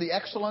passion, the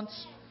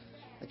excellence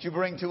that you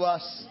bring to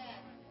us.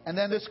 And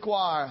then this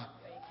choir,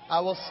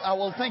 I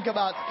will think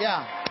about,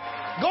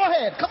 Go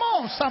ahead. Come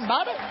on,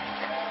 somebody.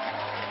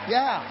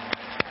 Yeah.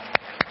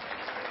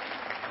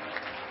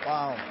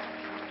 Wow.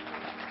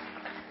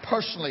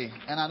 Personally,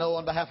 and I know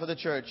on behalf of the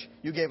church,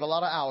 you gave a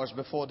lot of hours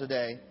before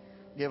today.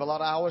 You gave a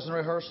lot of hours in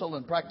rehearsal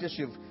and practice.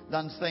 You've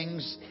done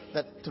things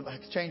that to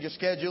change your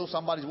schedule.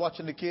 Somebody's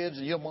watching the kids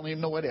and you don't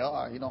even know where they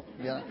are. And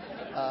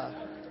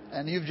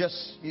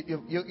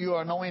you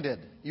are anointed.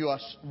 You are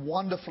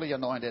wonderfully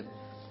anointed.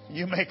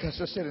 You make us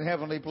to sit in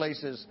heavenly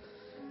places.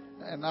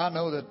 And I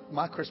know that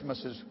my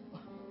Christmas is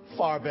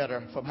far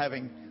better from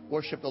having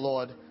worshiped the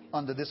Lord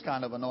under this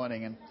kind of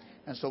anointing.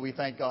 And so we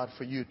thank God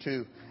for you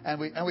too. And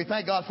we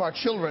thank God for our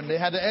children. They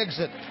had to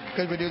exit.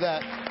 Could we do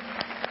that?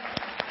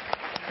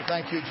 But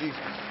thank you,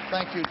 Jesus.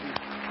 Thank you, Jesus.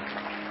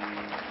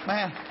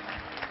 Man,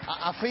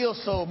 I feel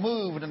so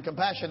moved and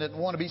compassionate and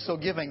want to be so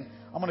giving.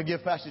 I'm going to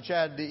give Pastor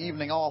Chad the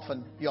evening off,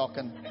 and y'all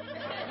can,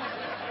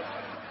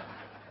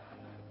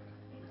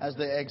 as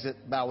they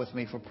exit, bow with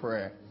me for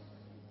prayer.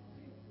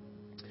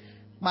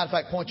 Matter of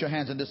fact, point your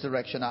hands in this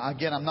direction. Now,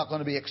 again, I'm not going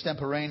to be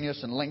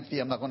extemporaneous and lengthy.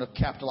 I'm not going to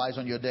capitalize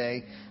on your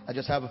day. I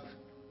just have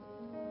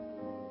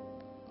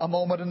a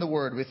moment in the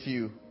Word with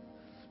you.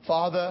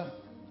 Father,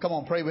 come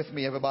on, pray with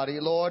me,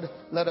 everybody. Lord,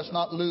 let us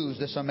not lose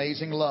this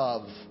amazing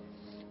love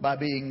by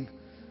being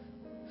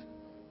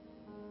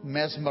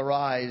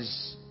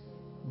mesmerized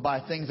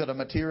by things that are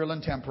material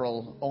and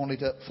temporal, only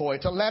for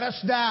it to let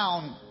us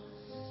down.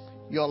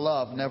 Your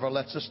love never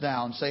lets us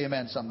down. Say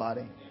amen,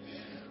 somebody.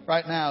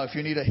 Right now, if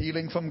you need a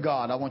healing from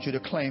God, I want you to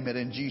claim it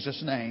in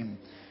Jesus' name.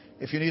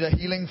 If you need a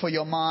healing for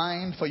your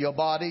mind, for your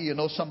body, you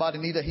know somebody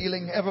need a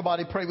healing,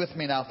 everybody pray with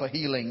me now for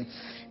healing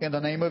in the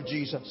name of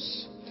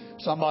Jesus.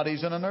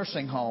 Somebody's in a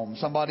nursing home.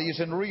 Somebody's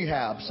in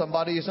rehab.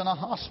 Somebody's in a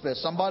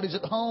hospice. Somebody's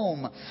at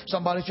home.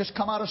 Somebody's just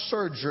come out of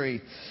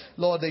surgery.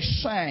 Lord, they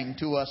sang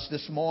to us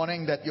this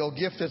morning that your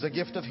gift is a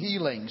gift of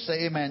healing.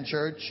 Say amen,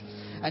 church.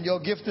 And your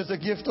gift is a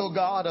gift, oh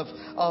God,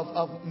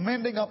 of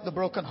mending up the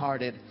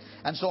brokenhearted.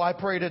 And so I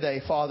pray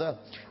today, Father,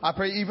 I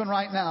pray even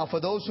right now for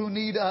those who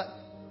need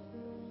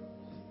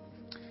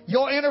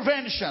your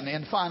intervention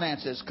in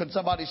finances. Could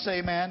somebody say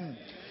amen?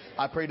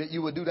 I pray that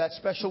you would do that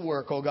special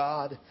work, oh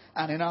God,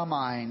 and in our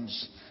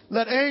minds.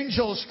 Let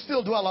angels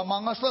still dwell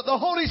among us. Let the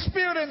Holy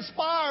Spirit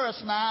inspire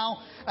us now.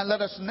 And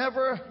let us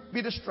never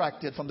be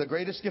distracted from the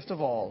greatest gift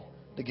of all,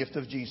 the gift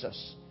of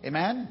Jesus.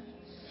 Amen?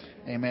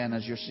 Amen,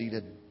 as you're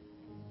seated.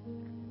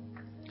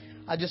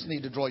 I just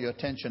need to draw your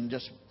attention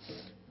just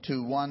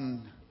to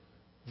one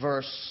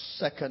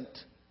verse, 2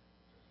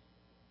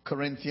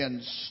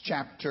 Corinthians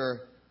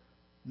chapter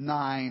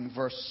 9,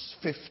 verse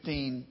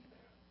 15,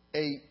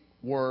 8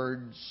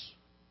 words.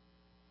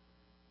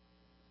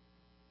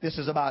 This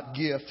is about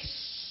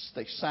gifts.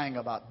 They sang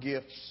about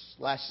gifts.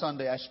 Last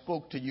Sunday I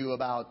spoke to you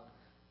about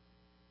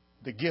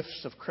the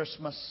gifts of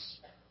Christmas.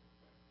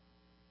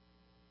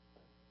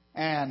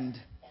 And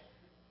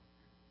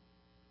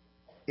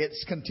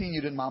it's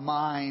continued in my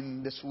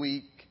mind this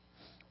week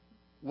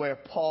where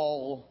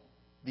Paul,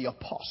 the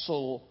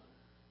apostle,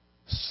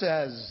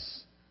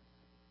 says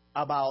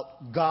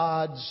about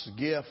God's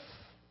gift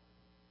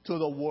to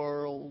the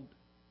world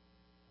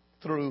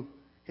through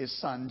His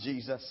Son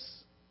Jesus.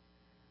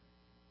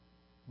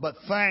 But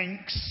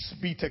thanks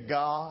be to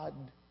God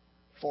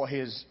for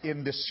His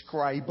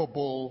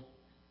indescribable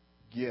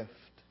gift.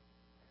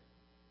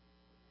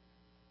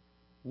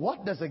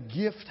 What does a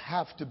gift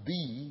have to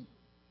be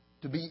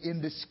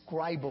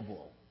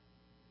indescribable?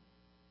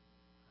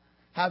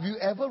 Have you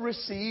ever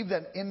received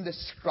an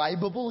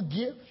indescribable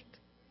gift?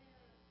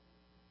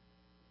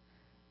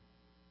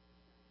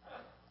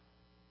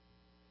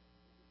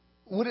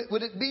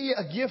 Would it be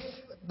a gift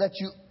that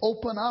you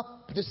open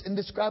up, this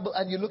indescribable,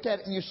 and you look at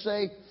it and you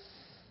say,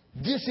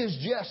 this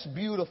is just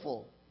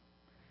beautiful.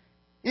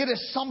 It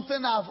is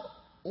something I've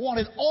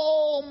wanted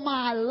all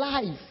my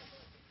life.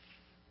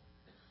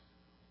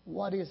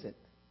 What is it?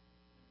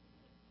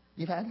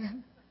 You've had that?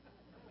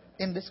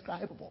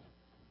 Indescribable.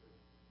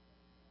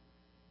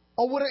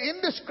 Or would an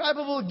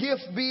indescribable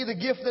gift be the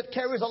gift that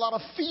carries a lot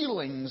of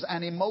feelings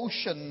and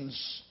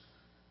emotions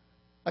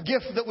A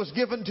gift that was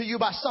given to you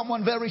by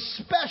someone very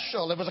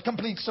special. It was a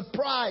complete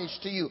surprise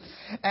to you.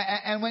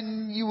 And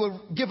when you were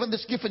given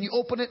this gift and you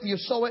opened it and you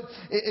saw it,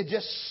 it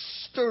just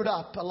stirred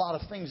up a lot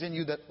of things in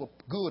you that were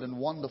good and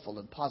wonderful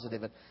and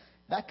positive. And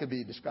that could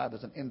be described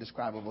as an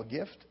indescribable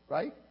gift,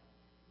 right?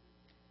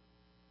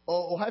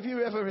 Or have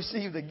you ever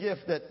received a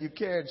gift that you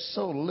cared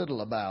so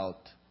little about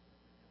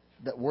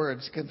that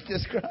words couldn't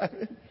describe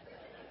it?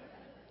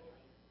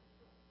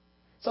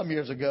 Some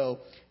years ago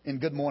in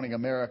Good Morning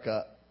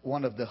America,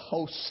 one of the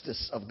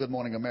hostess of Good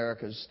Morning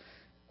America's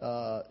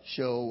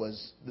show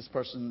was this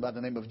person by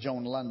the name of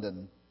Joan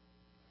London.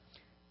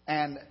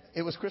 And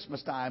it was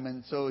Christmas time,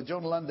 and so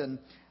Joan London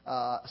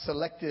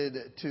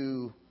selected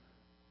to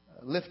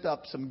lift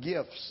up some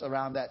gifts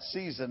around that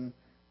season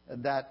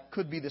that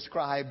could be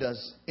described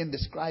as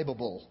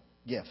indescribable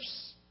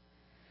gifts.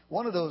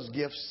 One of those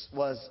gifts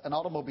was an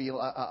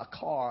automobile, a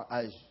car,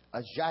 a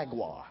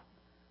Jaguar.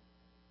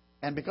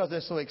 And because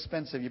they're so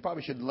expensive, you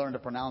probably should learn to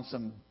pronounce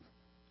them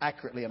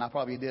accurately, and I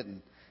probably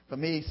didn't. For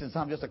me, since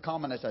I'm just a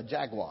common, it's a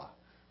Jaguar.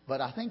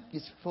 But I think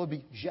it's supposed to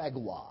be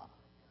Jaguar.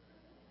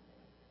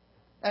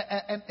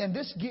 And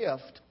this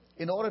gift,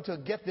 in order to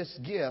get this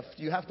gift,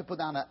 you have to put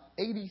down an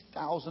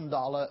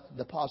 $80,000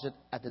 deposit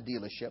at the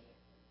dealership.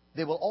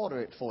 They will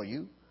order it for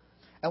you.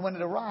 And when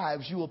it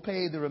arrives, you will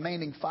pay the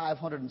remaining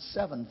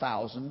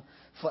 $507,000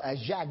 for a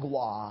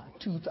Jaguar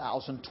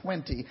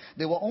 2020.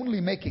 They were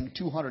only making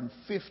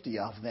 250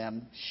 of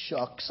them.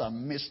 Shucks, I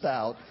missed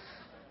out.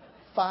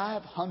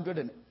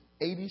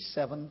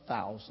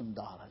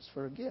 $587,000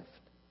 for a gift.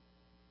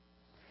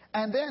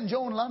 And then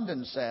Joan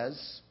London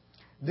says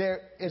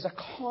there is a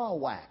car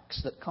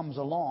wax that comes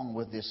along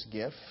with this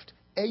gift.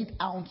 8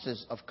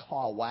 ounces of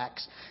car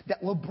wax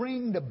that will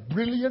bring the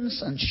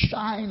brilliance and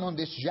shine on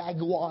this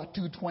Jaguar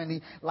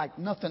 220 like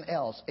nothing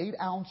else. 8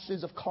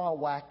 ounces of car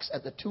wax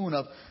at the tune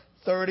of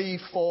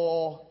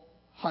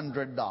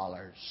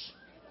 $3,400.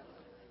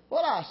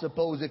 Well, I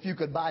suppose if you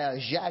could buy a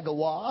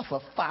Jaguar for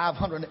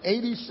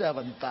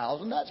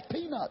 $587,000, that's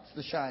peanuts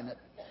to shine it.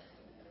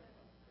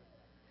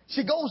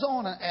 She goes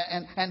on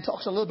and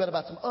talks a little bit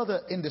about some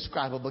other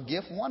indescribable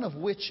gift, one of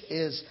which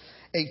is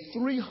a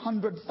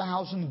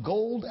 $300,000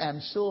 gold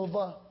and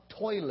silver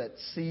toilet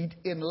seat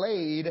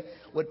inlaid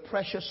with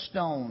precious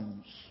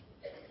stones.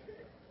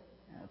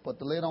 Put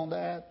the lid on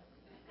that.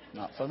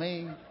 Not for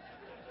me.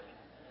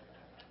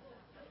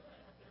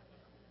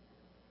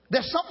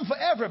 There's something for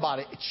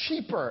everybody.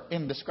 Cheaper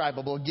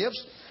indescribable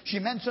gifts. She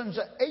mentions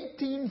an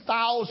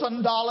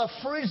 $18,000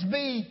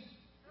 Frisbee.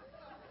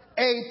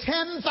 A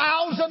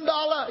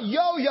 $10,000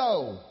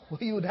 yo-yo.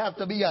 Well, you would have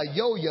to be a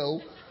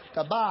yo-yo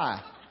to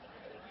buy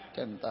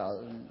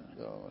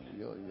 $10,000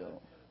 yo-yo.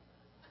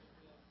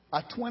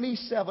 A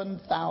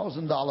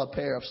 $27,000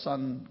 pair of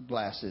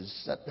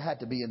sunglasses. That had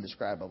to be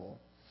indescribable.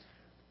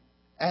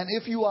 And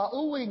if you are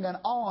oohing and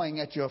awing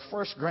at your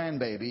first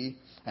grandbaby,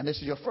 and this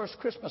is your first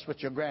Christmas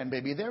with your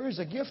grandbaby, there is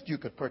a gift you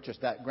could purchase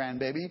that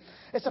grandbaby.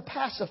 It's a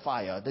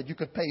pacifier that you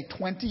could pay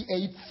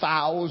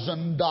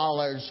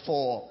 $28,000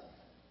 for.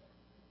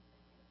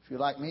 If you're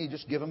like me,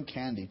 just give them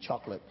candy,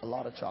 chocolate, a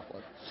lot of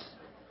chocolate.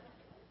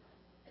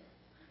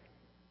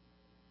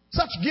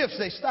 Such gifts,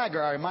 they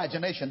stagger our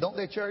imagination, don't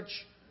they,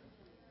 church?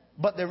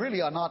 But they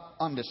really are not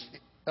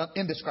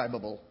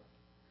indescribable.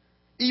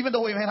 Even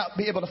though we may not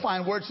be able to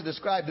find words to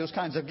describe those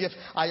kinds of gifts,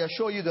 I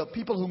assure you the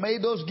people who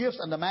made those gifts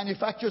and the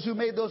manufacturers who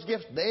made those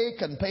gifts, they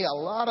can pay a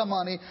lot of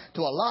money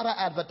to a lot of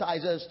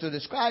advertisers to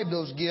describe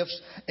those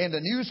gifts in the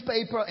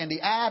newspaper, in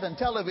the ad and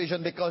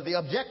television, because the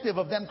objective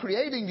of them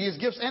creating these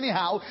gifts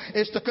anyhow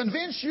is to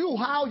convince you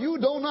how you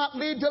do not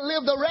need to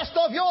live the rest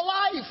of your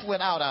life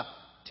without a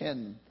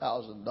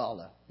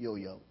 $10,000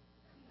 yo-yo.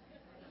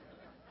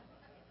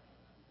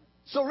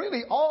 So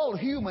really all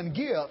human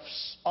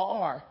gifts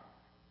are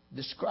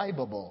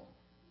describable.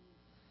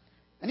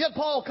 And yet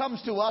Paul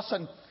comes to us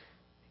and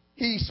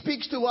he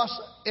speaks to us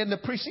in the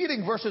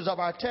preceding verses of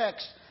our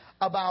text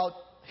about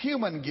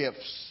human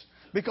gifts.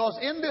 Because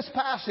in this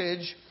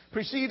passage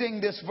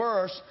preceding this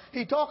verse,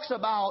 he talks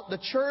about the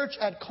church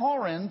at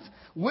Corinth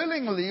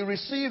willingly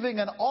receiving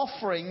an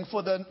offering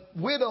for the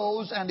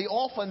widows and the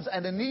orphans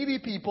and the needy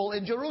people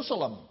in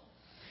Jerusalem.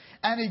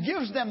 And he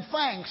gives them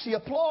thanks. He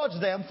applauds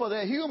them for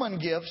their human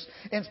gifts.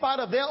 In spite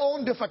of their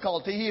own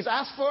difficulty, he's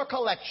asked for a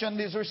collection.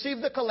 He's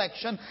received the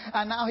collection.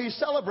 And now he's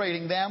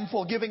celebrating them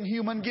for giving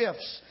human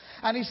gifts.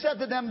 And he said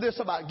to them this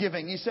about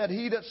giving. He said,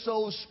 he that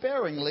sows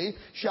sparingly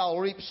shall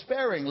reap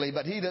sparingly,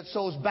 but he that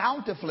sows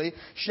bountifully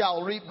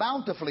shall reap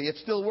bountifully. It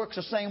still works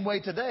the same way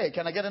today.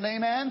 Can I get an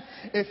amen?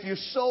 If you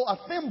sow a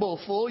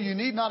thimbleful, you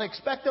need not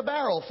expect a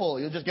barrel full.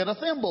 You'll just get a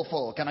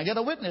thimbleful. Can I get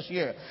a witness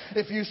here?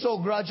 If you sow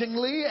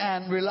grudgingly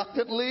and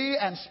reluctantly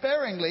and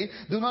sparingly,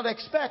 do not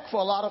expect for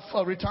a lot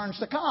of returns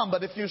to come.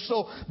 But if you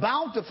sow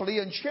bountifully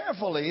and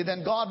cheerfully,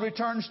 then God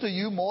returns to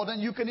you more than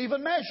you can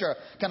even measure.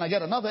 Can I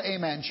get another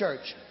amen,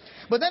 church?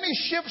 But then he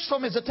shifts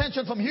from his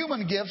attention from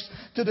human gifts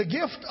to the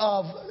gift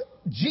of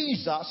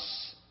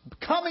Jesus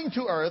coming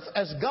to earth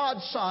as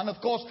God's Son.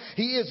 Of course,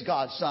 He is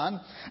God's Son.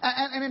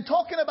 And in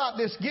talking about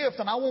this gift,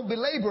 and I won't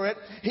belabor it,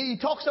 He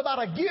talks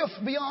about a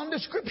gift beyond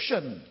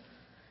description.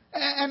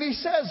 And He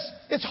says,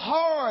 it's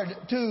hard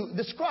to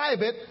describe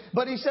it,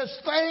 but He says,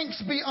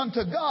 thanks be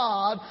unto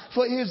God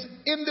for His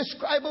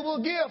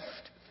indescribable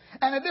gift.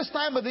 And at this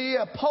time of the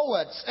year,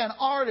 poets and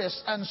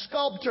artists and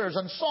sculptors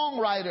and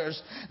songwriters,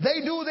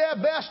 they do their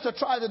best to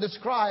try to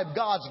describe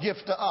God's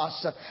gift to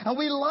us. And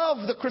we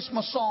love the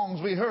Christmas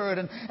songs we heard.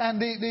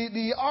 And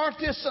the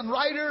artists and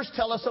writers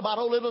tell us about,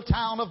 O little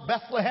town of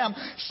Bethlehem,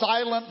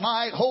 silent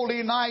night,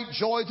 holy night,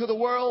 joy to the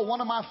world. One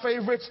of my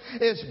favorites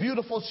is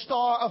Beautiful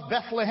Star of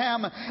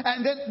Bethlehem.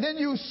 And then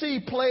you see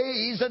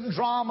plays and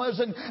dramas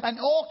and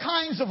all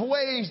kinds of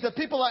ways that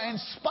people are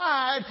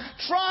inspired,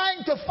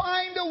 trying to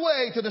find a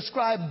way to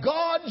describe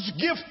God's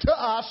gift to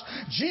us,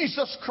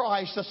 Jesus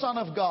Christ, the Son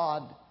of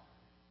God.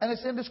 And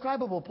it's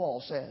indescribable,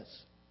 Paul says.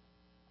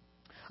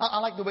 I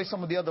like the way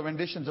some of the other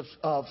renditions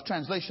of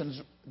translations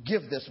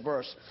give this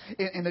verse.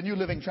 In the New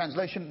Living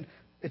Translation,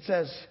 it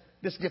says,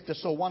 this gift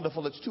is so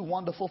wonderful, it's too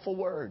wonderful for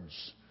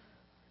words.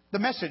 The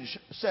Message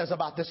says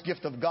about this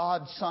gift of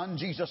God's Son,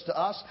 Jesus, to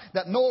us,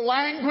 that no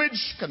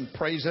language can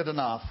praise it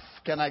enough.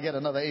 Can I get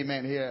another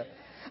amen here?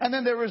 And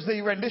then there is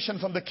the rendition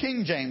from the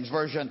King James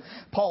Version.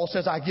 Paul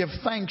says, I give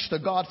thanks to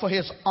God for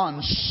His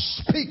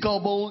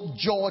unspeakable,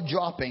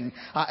 jaw-dropping,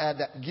 I add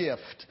that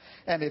gift.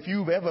 And if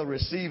you've ever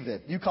received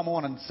it, you come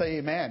on and say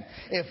amen.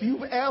 If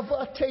you've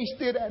ever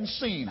tasted and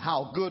seen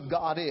how good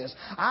God is,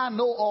 I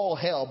know all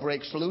hell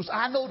breaks loose.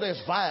 I know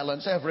there's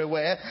violence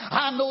everywhere.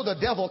 I know the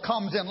devil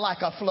comes in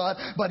like a flood.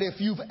 But if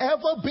you've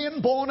ever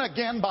been born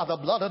again by the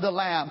blood of the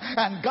Lamb,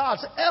 and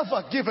God's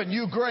ever given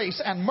you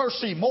grace and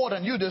mercy more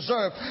than you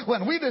deserve,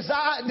 when we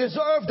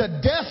deserve the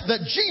death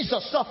that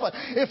Jesus suffered,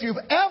 if you've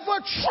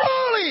ever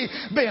truly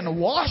been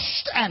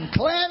washed and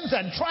cleansed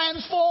and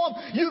transformed,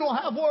 you don't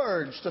have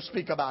words to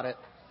speak about it.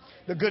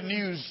 The Good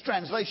News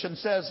Translation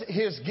says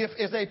His gift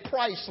is a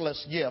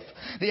priceless gift.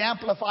 The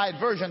Amplified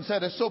Version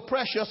said it's so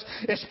precious,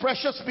 it's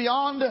precious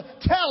beyond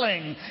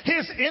telling.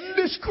 His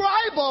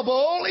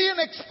indescribable,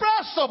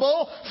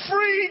 inexpressible,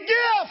 free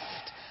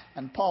gift.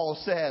 And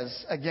Paul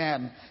says,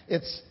 again,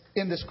 it's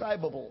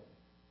indescribable.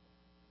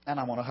 And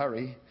I want to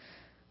hurry.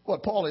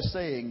 What Paul is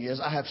saying is,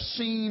 I have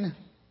seen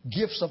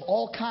gifts of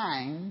all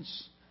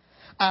kinds,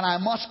 and I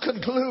must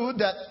conclude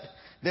that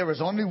there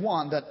is only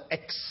one that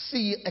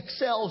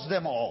excels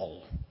them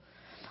all.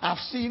 I've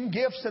seen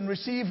gifts and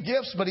received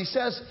gifts, but he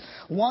says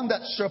one that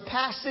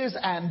surpasses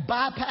and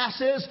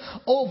bypasses,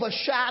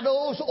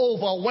 overshadows,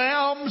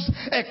 overwhelms,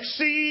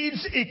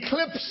 exceeds,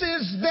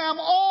 eclipses them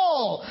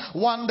all.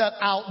 One that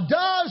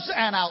outdoes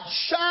and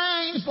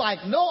outshines like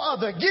no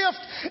other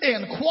gift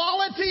in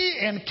quality,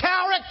 in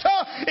character,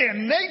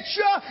 in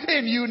nature,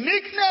 in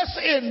uniqueness,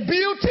 in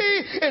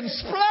beauty, in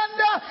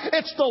splendor.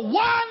 It's the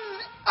one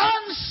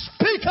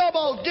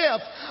unspeakable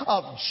gift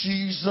of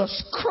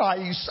Jesus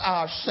Christ,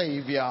 our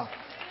Savior.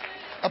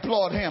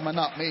 Applaud Him and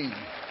not me.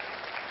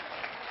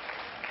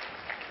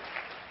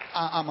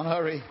 I'm in a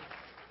hurry.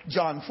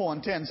 John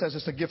 4:10 says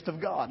it's a gift of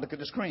God. Look at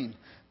the screen.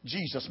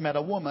 Jesus met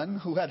a woman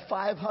who had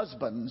 5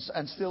 husbands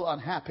and still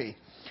unhappy.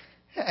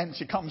 And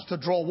she comes to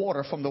draw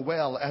water from the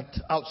well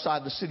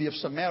outside the city of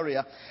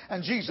Samaria.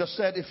 And Jesus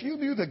said, if you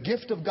knew the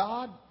gift of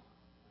God,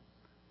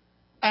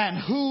 and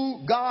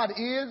who God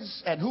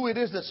is, and who it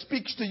is that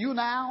speaks to you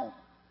now,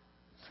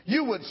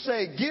 you would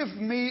say, give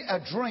me a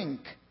drink.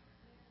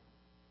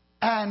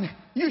 And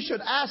you should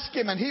ask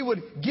Him, and He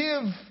would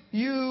give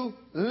you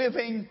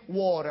living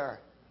water.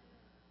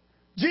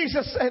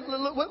 Jesus said,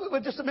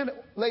 wait just a minute,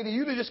 lady,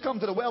 you didn't just come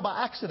to the well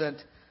by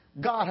accident.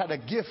 God had a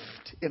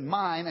gift in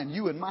mind, and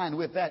you in mind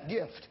with that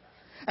gift.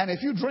 And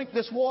if you drink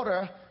this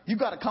water, you've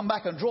got to come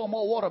back and draw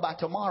more water by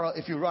tomorrow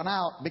if you run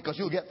out, because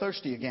you'll get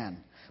thirsty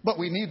again. But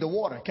we need the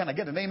water. Can I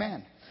get an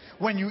amen?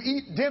 When you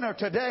eat dinner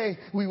today,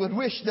 we would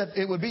wish that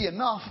it would be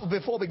enough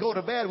before we go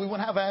to bed. We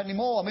wouldn't have any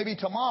more, maybe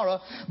tomorrow.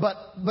 But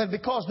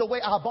because the way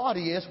our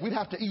body is, we'd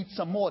have to eat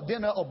some more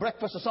dinner or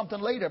breakfast or something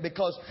later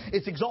because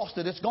it's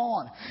exhausted, it's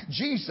gone.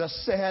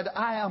 Jesus said,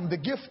 I am the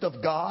gift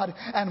of God.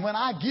 And when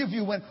I give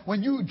you,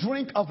 when you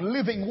drink of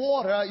living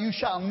water, you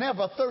shall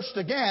never thirst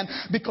again,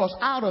 because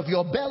out of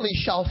your belly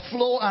shall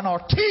flow an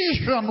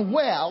artesian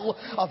well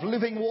of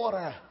living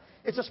water.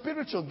 It's a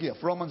spiritual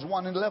gift. Romans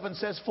 1:11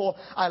 says, for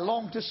I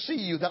long to see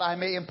you, that I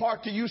may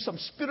impart to you some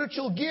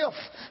spiritual gift,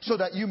 so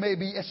that you may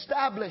be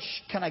established.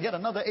 Can I get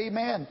another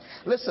amen?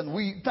 Listen,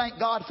 we thank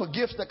God for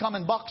gifts that come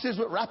in boxes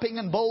with wrapping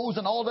and bows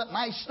and all that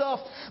nice stuff.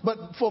 But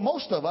for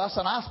most of us,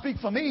 and I speak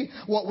for me,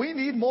 what we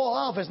need more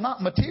of is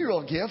not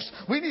material gifts.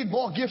 We need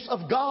more gifts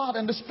of God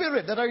and the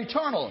Spirit that are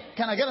eternal.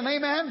 Can I get an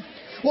amen?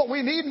 What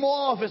we need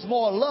more of is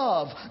more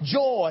love,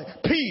 joy,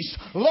 peace,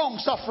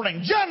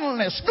 long-suffering,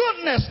 gentleness,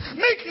 goodness,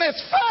 meekness,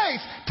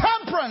 faith,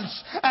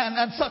 temperance,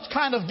 and such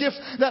kind of gifts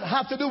that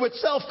have to do with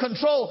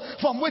self-control,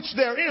 from which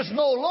there is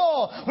no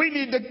law. We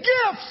need the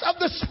gifts of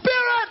the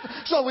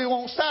Spirit, so we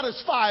won't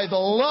satisfy the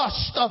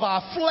lust of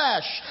our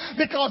flesh,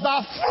 because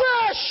our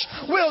flesh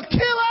will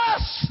kill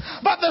us,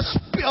 but the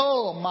Spirit,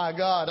 oh my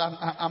God,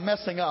 I'm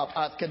messing up.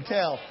 I can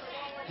tell.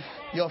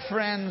 Your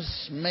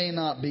friends may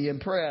not be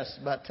impressed,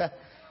 but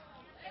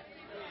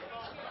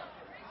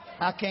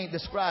I can't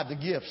describe the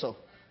gift.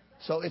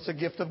 So it's a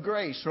gift of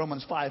grace,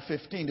 Romans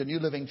 5:15, the New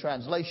Living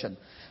Translation.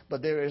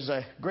 But there is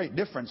a great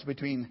difference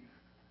between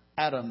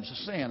Adam's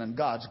sin and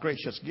God's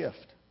gracious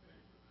gift.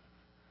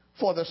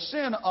 For the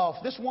sin of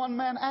this one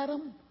man,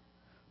 Adam,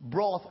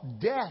 brought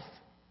death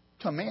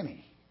to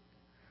many.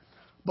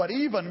 But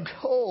even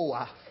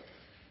though,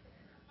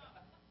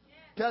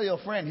 tell your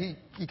friend,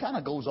 he kind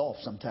of goes off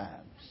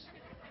sometimes.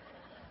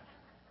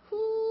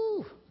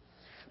 Whew.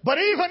 But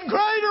even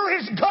greater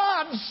is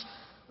God's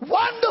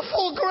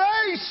wonderful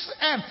grace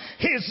and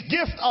His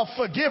gift of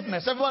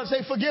forgiveness. Everyone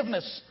say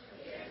forgiveness.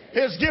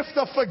 His gift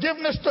of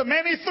forgiveness to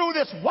many through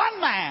this one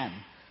man,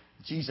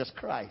 Jesus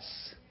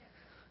Christ.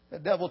 The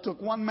devil took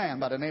one man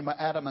by the name of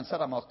Adam and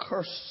said, I'm going to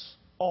curse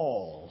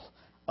all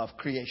of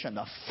creation.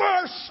 The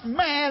first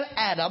man,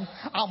 Adam,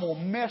 I'm going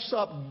to mess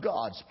up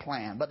God's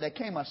plan. But there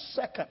came a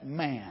second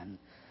man.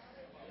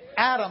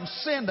 Adam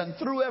sinned and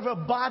threw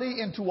everybody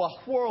into a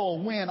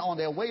whirlwind on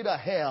their way to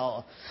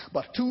hell.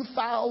 But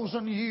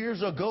 2,000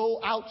 years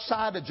ago,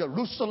 outside of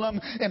Jerusalem,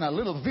 in a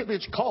little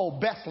village called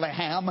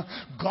Bethlehem,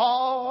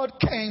 God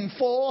came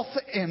forth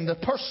in the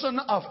person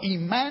of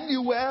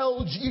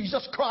Emmanuel,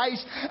 Jesus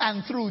Christ.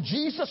 And through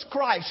Jesus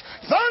Christ,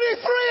 33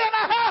 and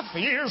a half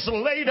years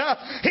later,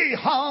 He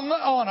hung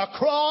on a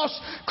cross,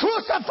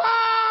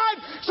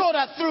 crucified, so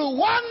that through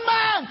one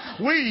man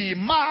we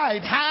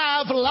might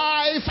have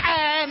life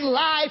and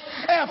life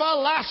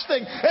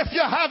everlasting. If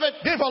you have it,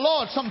 give the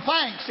Lord some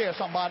thanks here,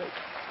 somebody.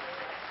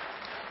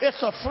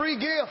 It's a free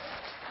gift.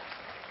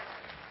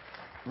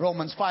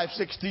 Romans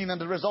 5:16, and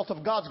the result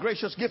of God's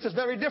gracious gift is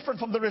very different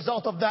from the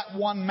result of that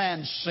one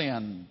man's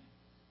sin.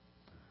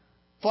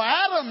 For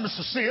Adam's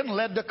sin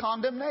led to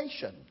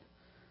condemnation.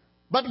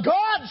 But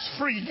God's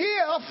free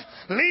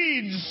gift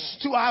leads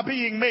to our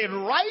being made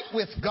right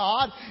with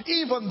God,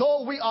 even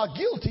though we are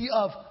guilty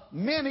of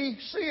many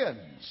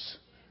sins.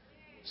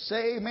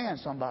 Say amen,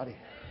 somebody.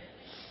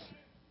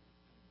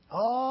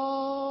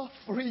 Oh,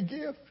 free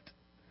gift.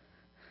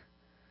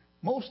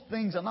 Most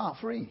things are not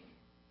free.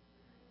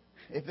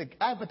 If they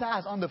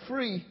advertise under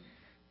free,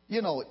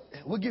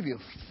 we'll give you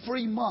a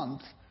free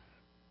month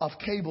of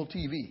cable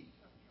TV.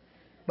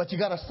 But you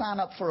got to sign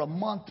up for a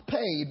month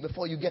paid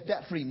before you get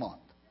that free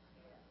month.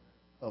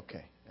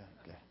 Okay.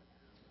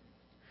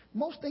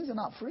 Most things are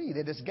not free.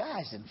 They're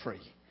disguised in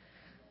free.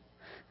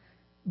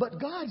 But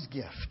God's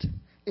gift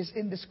is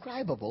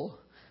indescribable,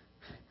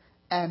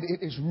 and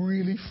it is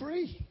really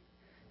free.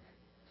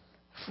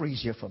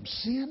 Frees you from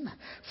sin,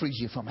 frees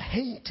you from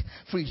hate,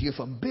 frees you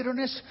from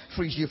bitterness,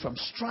 frees you from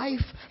strife,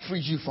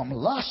 frees you from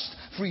lust,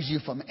 frees you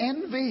from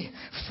envy,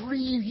 free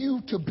you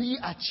to be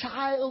a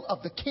child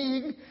of the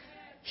King,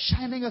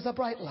 shining as a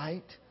bright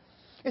light.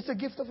 It's a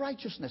gift of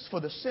righteousness for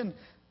the sin,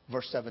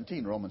 verse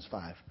 17, Romans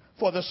 5.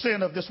 For the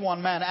sin of this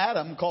one man,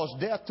 Adam, caused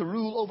death to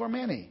rule over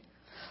many.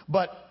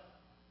 But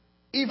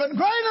even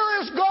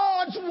greater is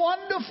God's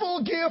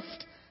wonderful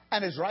gift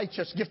and His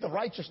righteous gift of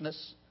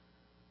righteousness.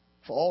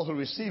 For all who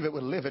receive it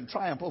will live in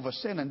triumph over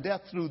sin and death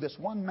through this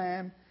one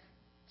man,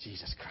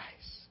 Jesus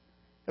Christ.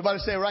 Everybody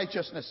say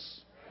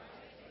righteousness.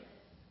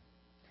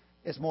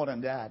 It's more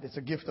than that. It's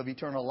a gift of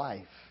eternal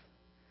life.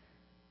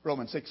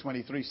 Romans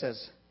 6:23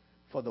 says,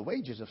 for the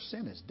wages of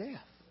sin is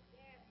death.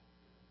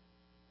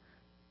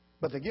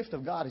 But the gift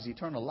of God is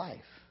eternal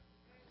life.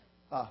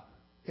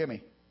 Hear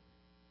me.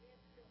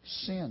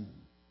 Sin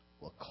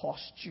will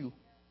cost you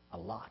a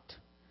lot.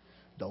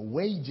 The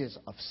wages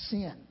of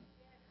sin.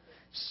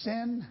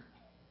 Sin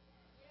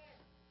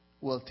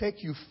will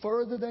take you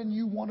further than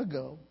you want to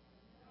go,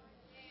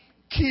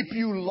 keep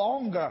you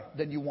longer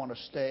than you want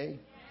to stay,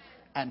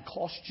 and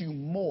cost you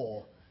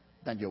more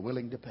than you're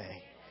willing to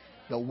pay.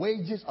 The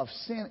wages of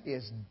sin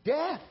is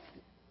death.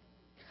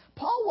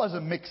 Paul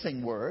wasn't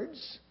mixing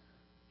words.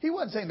 He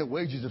wasn't saying the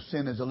wages of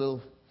sin is a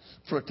little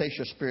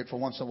flirtatious spirit for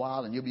once in a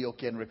while and you'll be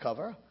okay and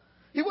recover.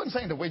 He wasn't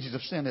saying the wages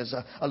of sin is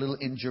a little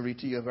injury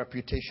to your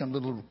reputation, a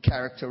little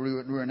character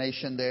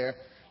ruination there.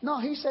 No,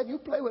 he said you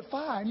play with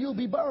fire and you'll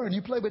be burned.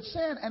 You play with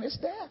sin and it's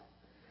death.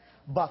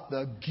 But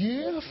the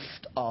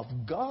gift of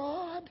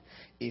God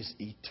is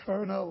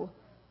eternal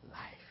life.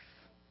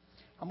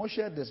 I'm going to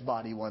shed this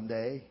body one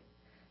day,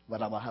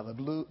 but I'm going to have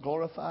a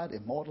glorified,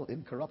 immortal,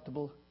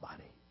 incorruptible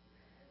body.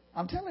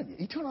 I'm telling you,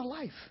 eternal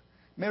life.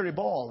 Mary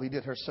Ball, we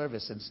did her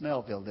service in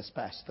Snellville this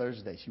past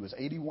Thursday. She was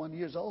 81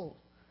 years old.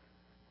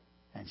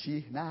 And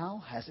she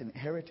now has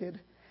inherited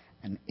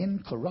an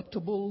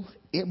incorruptible,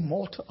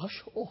 immortal.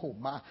 Oh,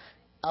 my.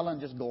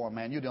 Alan, just go on,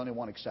 man. You're the only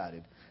one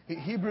excited.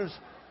 Hebrews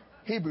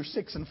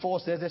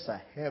 6:4 says it's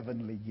a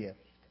heavenly gift.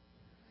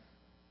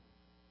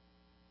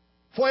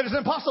 For it is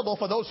impossible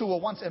for those who were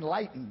once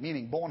enlightened,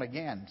 meaning born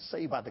again,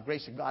 saved by the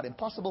grace of God,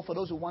 impossible for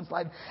those who once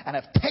enlightened and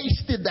have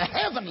tasted the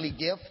heavenly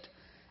gift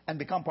and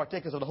become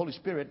partakers of the Holy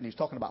Spirit. And he's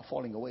talking about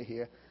falling away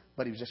here,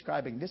 but he was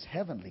describing this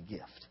heavenly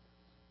gift.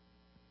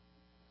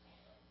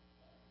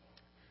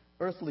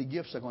 Earthly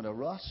gifts are going to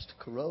rust,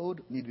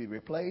 corrode, need to be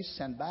replaced,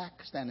 sent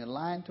back, stand in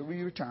line to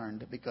be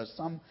returned, because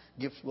some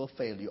gifts will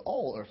fail you.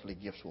 All earthly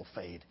gifts will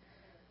fade.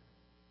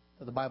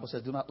 But the Bible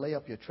says, do not lay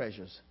up your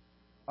treasures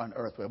on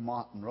earth where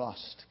moth and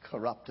rust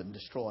corrupt and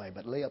destroy,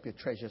 but lay up your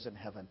treasures in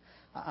heaven.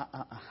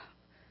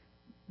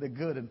 The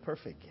good and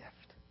perfect gift.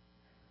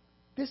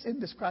 This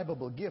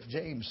indescribable gift,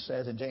 James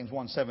says in James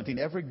 1:17,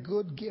 every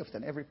good gift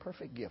and every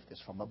perfect gift is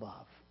from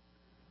above.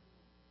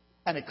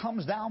 And it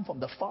comes down from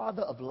the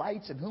Father of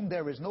lights, in whom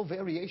there is no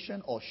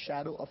variation or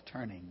shadow of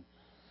turning.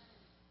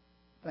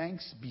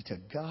 Thanks be to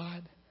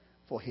God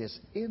for His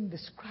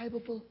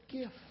indescribable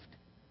gift.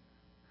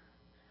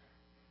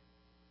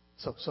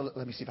 So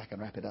let me see if I can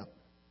wrap it up.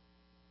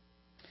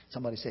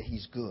 Somebody say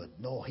He's good.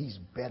 No, He's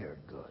better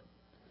than good.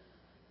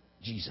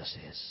 Jesus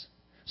is.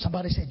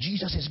 Somebody say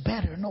Jesus is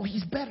better. No,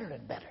 He's better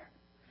than better.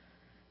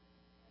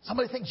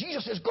 Somebody think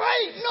Jesus is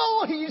great.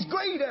 No, He's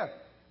greater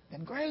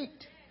than great.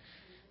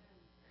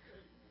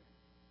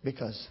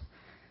 Because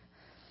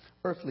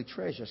earthly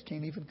treasures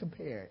can't even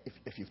compare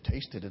if you've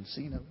tasted and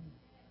seen of them.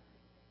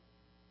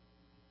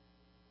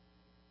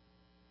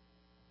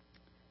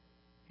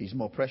 He's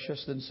more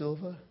precious than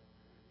silver.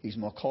 He's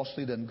more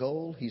costly than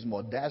gold. He's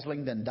more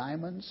dazzling than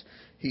diamonds.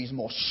 He's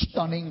more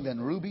stunning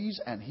than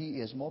rubies. And He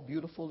is more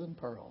beautiful than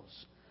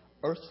pearls.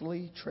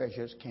 Earthly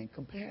treasures can't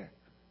compare.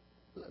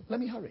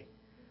 Let me hurry.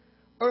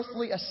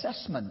 Earthly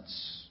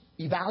assessments,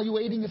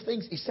 evaluating of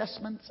things,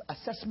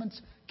 assessments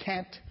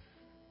can't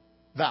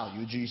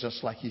value Jesus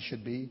like He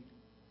should be.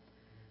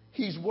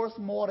 He's worth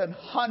more than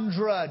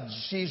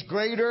hundreds. He's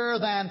greater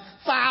than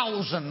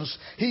thousands.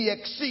 He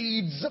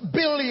exceeds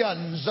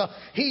billions.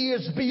 He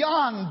is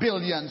beyond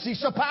billions. He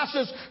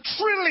surpasses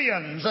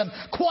trillions and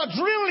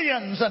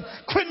quadrillions and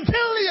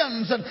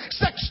quintillions and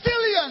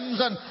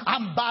sextillions. And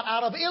I'm about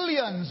out of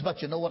illions,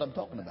 but you know what I'm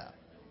talking about.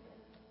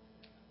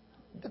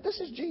 This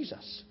is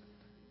Jesus.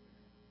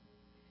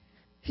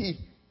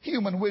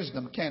 Human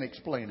wisdom can't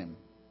explain Him.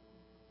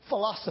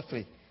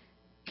 Philosophy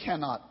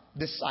cannot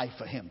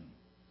decipher Him.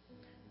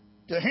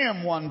 To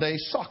Him one day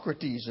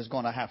Socrates is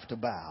going to have to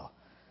bow.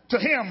 To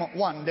Him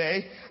one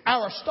day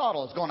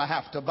Aristotle is going to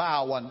have to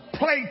bow, and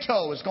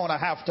Plato is going to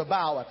have to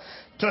bow.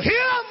 To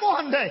Him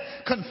one day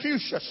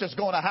Confucius is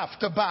going to have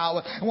to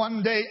bow.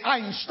 One day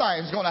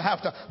Einstein is going to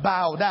have to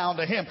bow down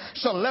to Him.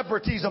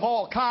 Celebrities of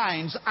all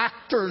kinds,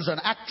 actors and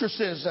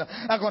actresses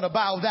are going to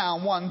bow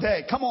down one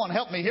day. Come on,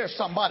 help me here,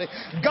 somebody.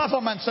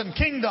 Governments and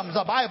kingdoms,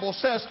 the Bible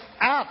says,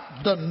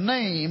 at the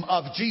name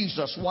of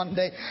Jesus one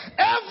day,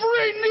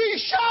 every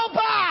knee shall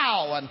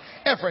bow and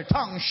every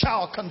tongue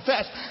shall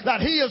confess that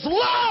He is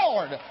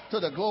Lord, to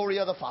the glory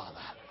of the Father.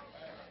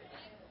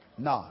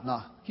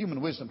 No,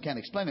 human wisdom can't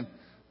explain Him.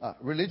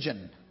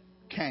 Religion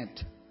can't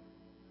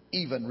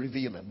even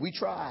reveal Him. We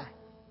try.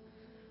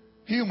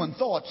 Human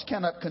thoughts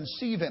cannot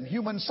conceive Him.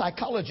 Human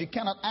psychology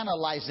cannot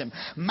analyze Him.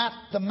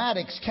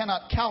 Mathematics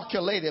cannot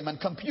calculate Him. And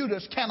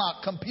computers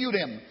cannot compute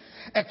Him.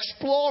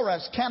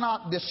 Explorers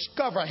cannot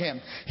discover Him.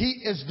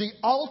 He is the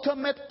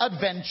ultimate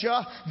adventure,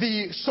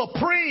 the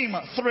supreme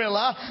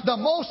thriller, the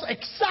most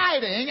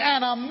exciting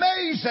and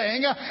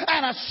amazing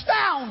and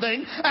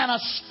astounding and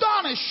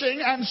astonishing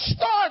and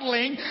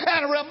startling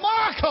and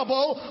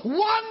remarkable,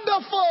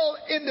 wonderful,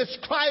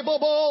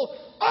 indescribable,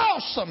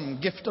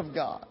 awesome gift of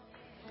God.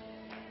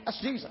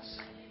 That's Jesus.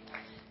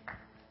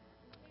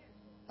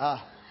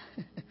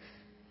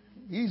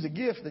 He's a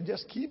gift that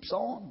just keeps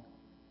on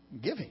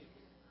giving.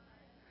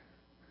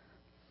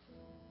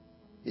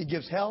 He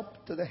gives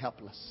help to the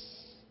helpless.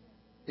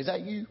 Is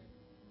that you?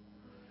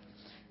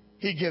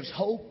 He gives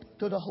hope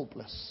to the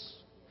hopeless.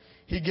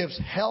 He gives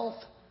health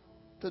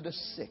to the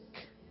sick.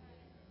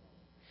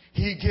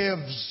 He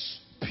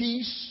gives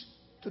peace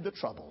to the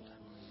troubled.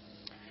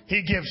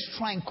 He gives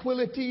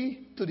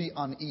tranquility to the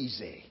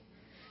uneasy.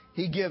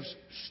 He gives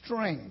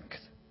strength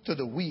to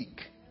the weak.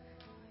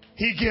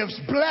 He gives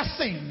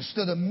blessings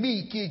to the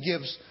meek. He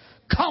gives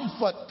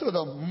comfort to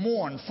the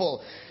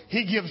mournful.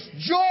 He gives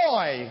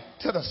joy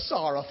to the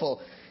sorrowful.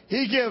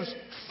 He gives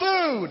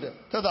food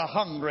to the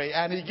hungry.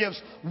 And He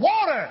gives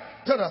water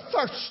to the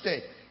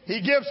thirsty.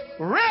 He gives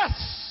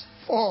rest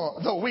for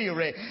the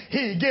weary.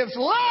 He gives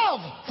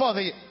love for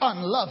the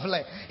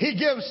unlovely. He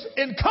gives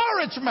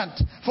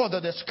encouragement for the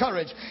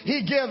discouraged.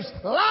 He gives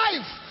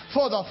life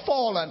for the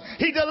fallen.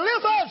 He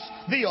delivers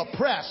the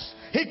oppressed.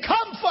 He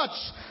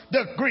comforts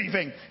the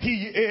grieving.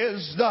 He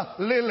is the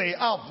lily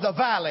of the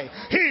valley.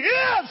 He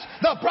is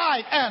the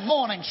bright and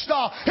morning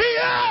star. He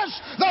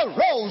is the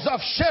rose of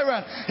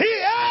Sharon. He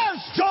is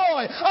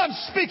joy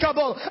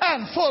unspeakable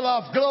and full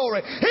of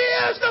glory. He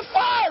is the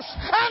first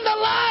and the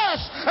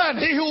last, and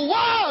He who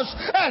was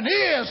and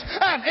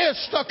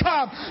is to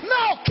come.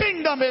 No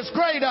kingdom is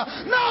greater.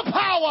 No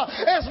power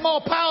is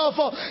more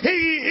powerful.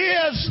 He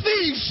is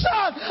the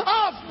Son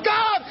of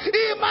God,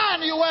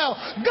 Emmanuel,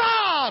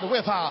 God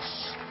with us.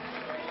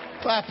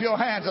 Clap your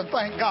hands and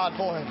thank God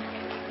for Him.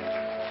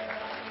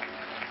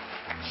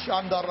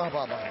 Stand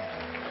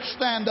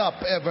up,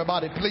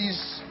 everybody,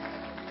 please.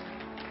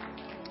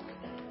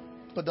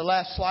 Put the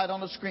last slide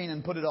on the screen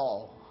and put it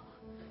all.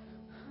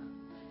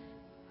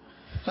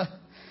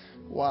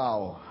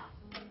 Wow.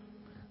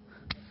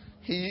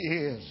 He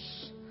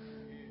is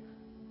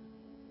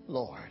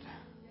Lord.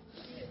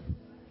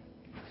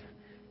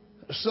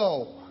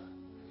 So,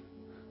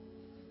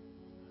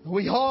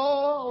 we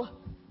all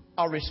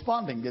are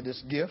responding to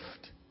this gift,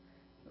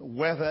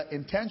 whether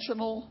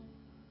intentional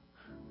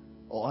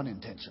or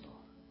unintentional.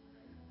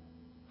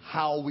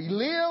 How we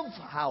live,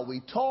 how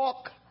we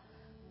talk,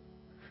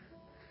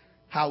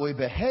 how we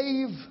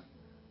behave,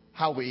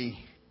 how we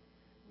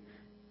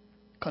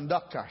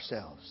conduct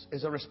ourselves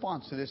is a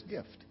response to this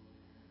gift.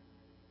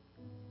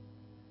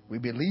 We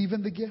believe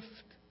in the gift,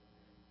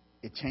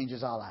 it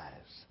changes our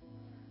lives.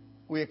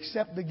 We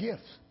accept the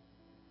gift,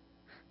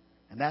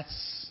 and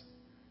that's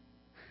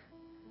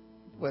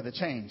where the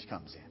change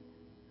comes in.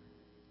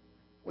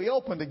 We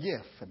open the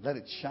gift and let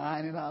it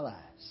shine in our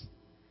lives.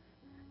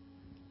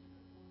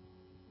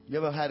 You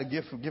ever had a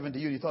gift given to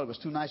you and you thought it was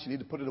too nice, you need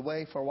to put it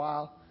away for a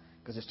while?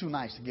 Because it's too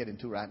nice to get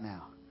into right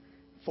now.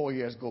 4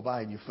 years go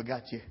by and you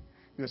forgot you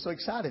were so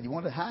excited you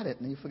wanted to hide it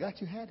and you forgot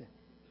you had it.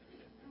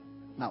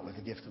 Not with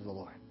the gift of the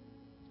Lord.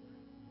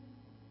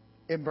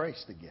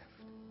 Embrace the gift.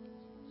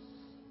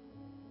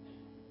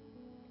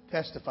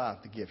 Testify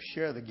of the gift.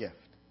 Share the gift.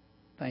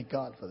 Thank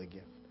God for the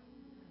gift.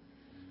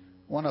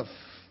 One of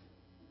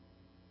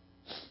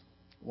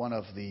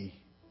the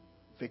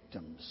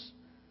victims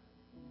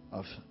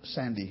of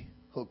Sandy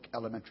Hook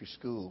Elementary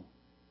School,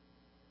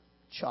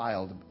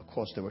 child, of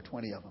course there were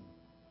 20 of them.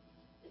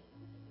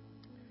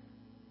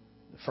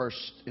 The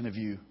first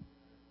interview,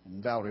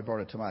 and Valerie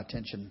brought it to my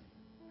attention,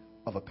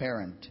 of a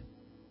parent,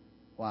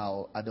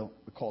 while I don't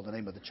recall the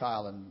name of the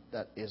child, and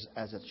that is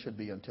as it should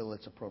be until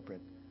it's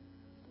appropriate.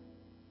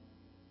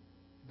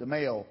 The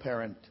male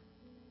parent,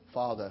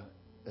 father,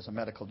 is a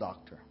medical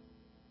doctor.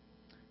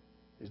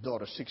 His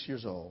daughter, 6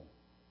 years old,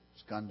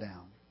 was gunned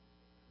down.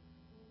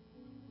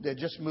 They had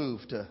just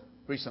moved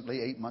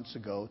recently, 8 months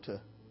ago, to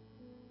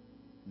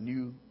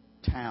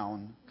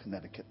Newtown,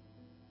 Connecticut.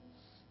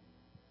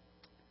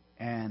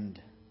 And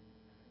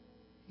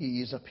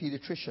he is a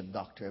pediatrician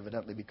doctor,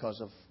 evidently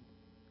because of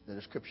the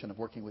description of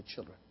working with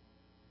children.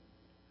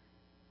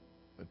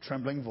 With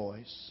trembling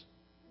voice,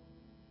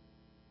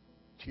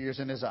 tears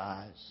in his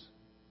eyes,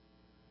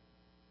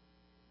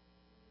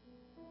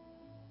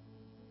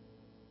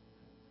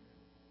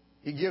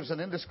 he gives an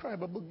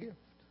indescribable gift.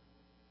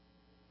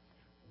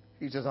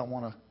 He says, I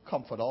want to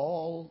comfort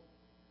all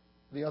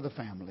the other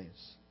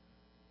families.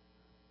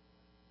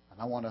 And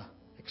I want to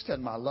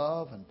extend my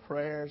love and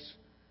prayers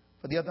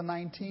for the other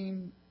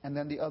 19, and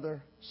then the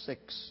other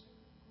 6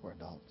 were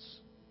adults.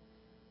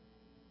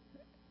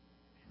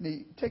 And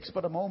he takes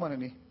but a moment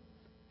and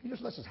he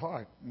just lets his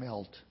heart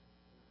melt.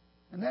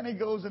 And then he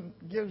goes and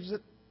gives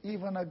it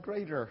even a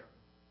greater,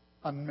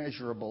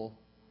 unmeasurable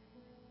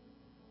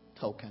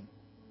token.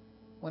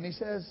 When he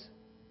says,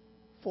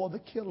 for the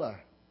killer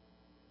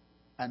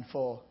and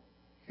for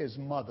his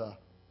mother,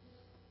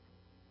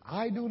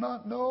 I do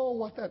not know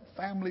what that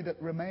family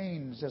that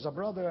remains, there's a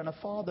brother and a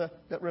father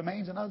that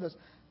remains and others,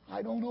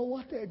 I don't know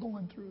what they're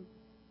going through.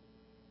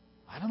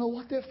 I don't know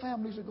what their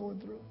families are going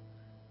through.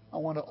 I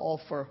want to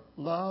offer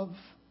love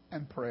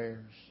and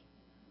prayers.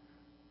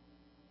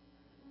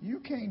 You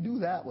can't do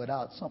that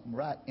without something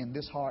right in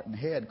this heart and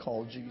head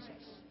called Jesus.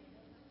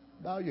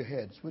 Bow your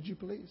heads, would you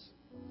please?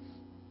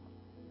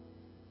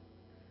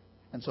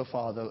 And so,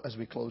 Father, as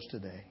we close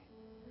today,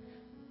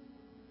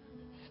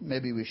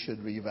 maybe we should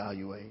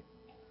reevaluate.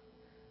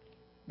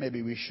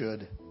 Maybe we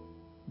should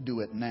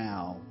do it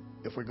now.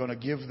 If we're going to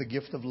give the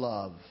gift of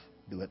love,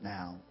 do it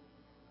now.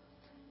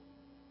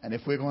 And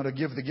if we're going to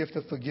give the gift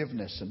of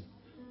forgiveness, and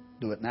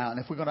do it now. And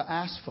if we're going to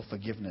ask for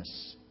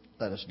forgiveness,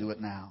 let us do it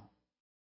now.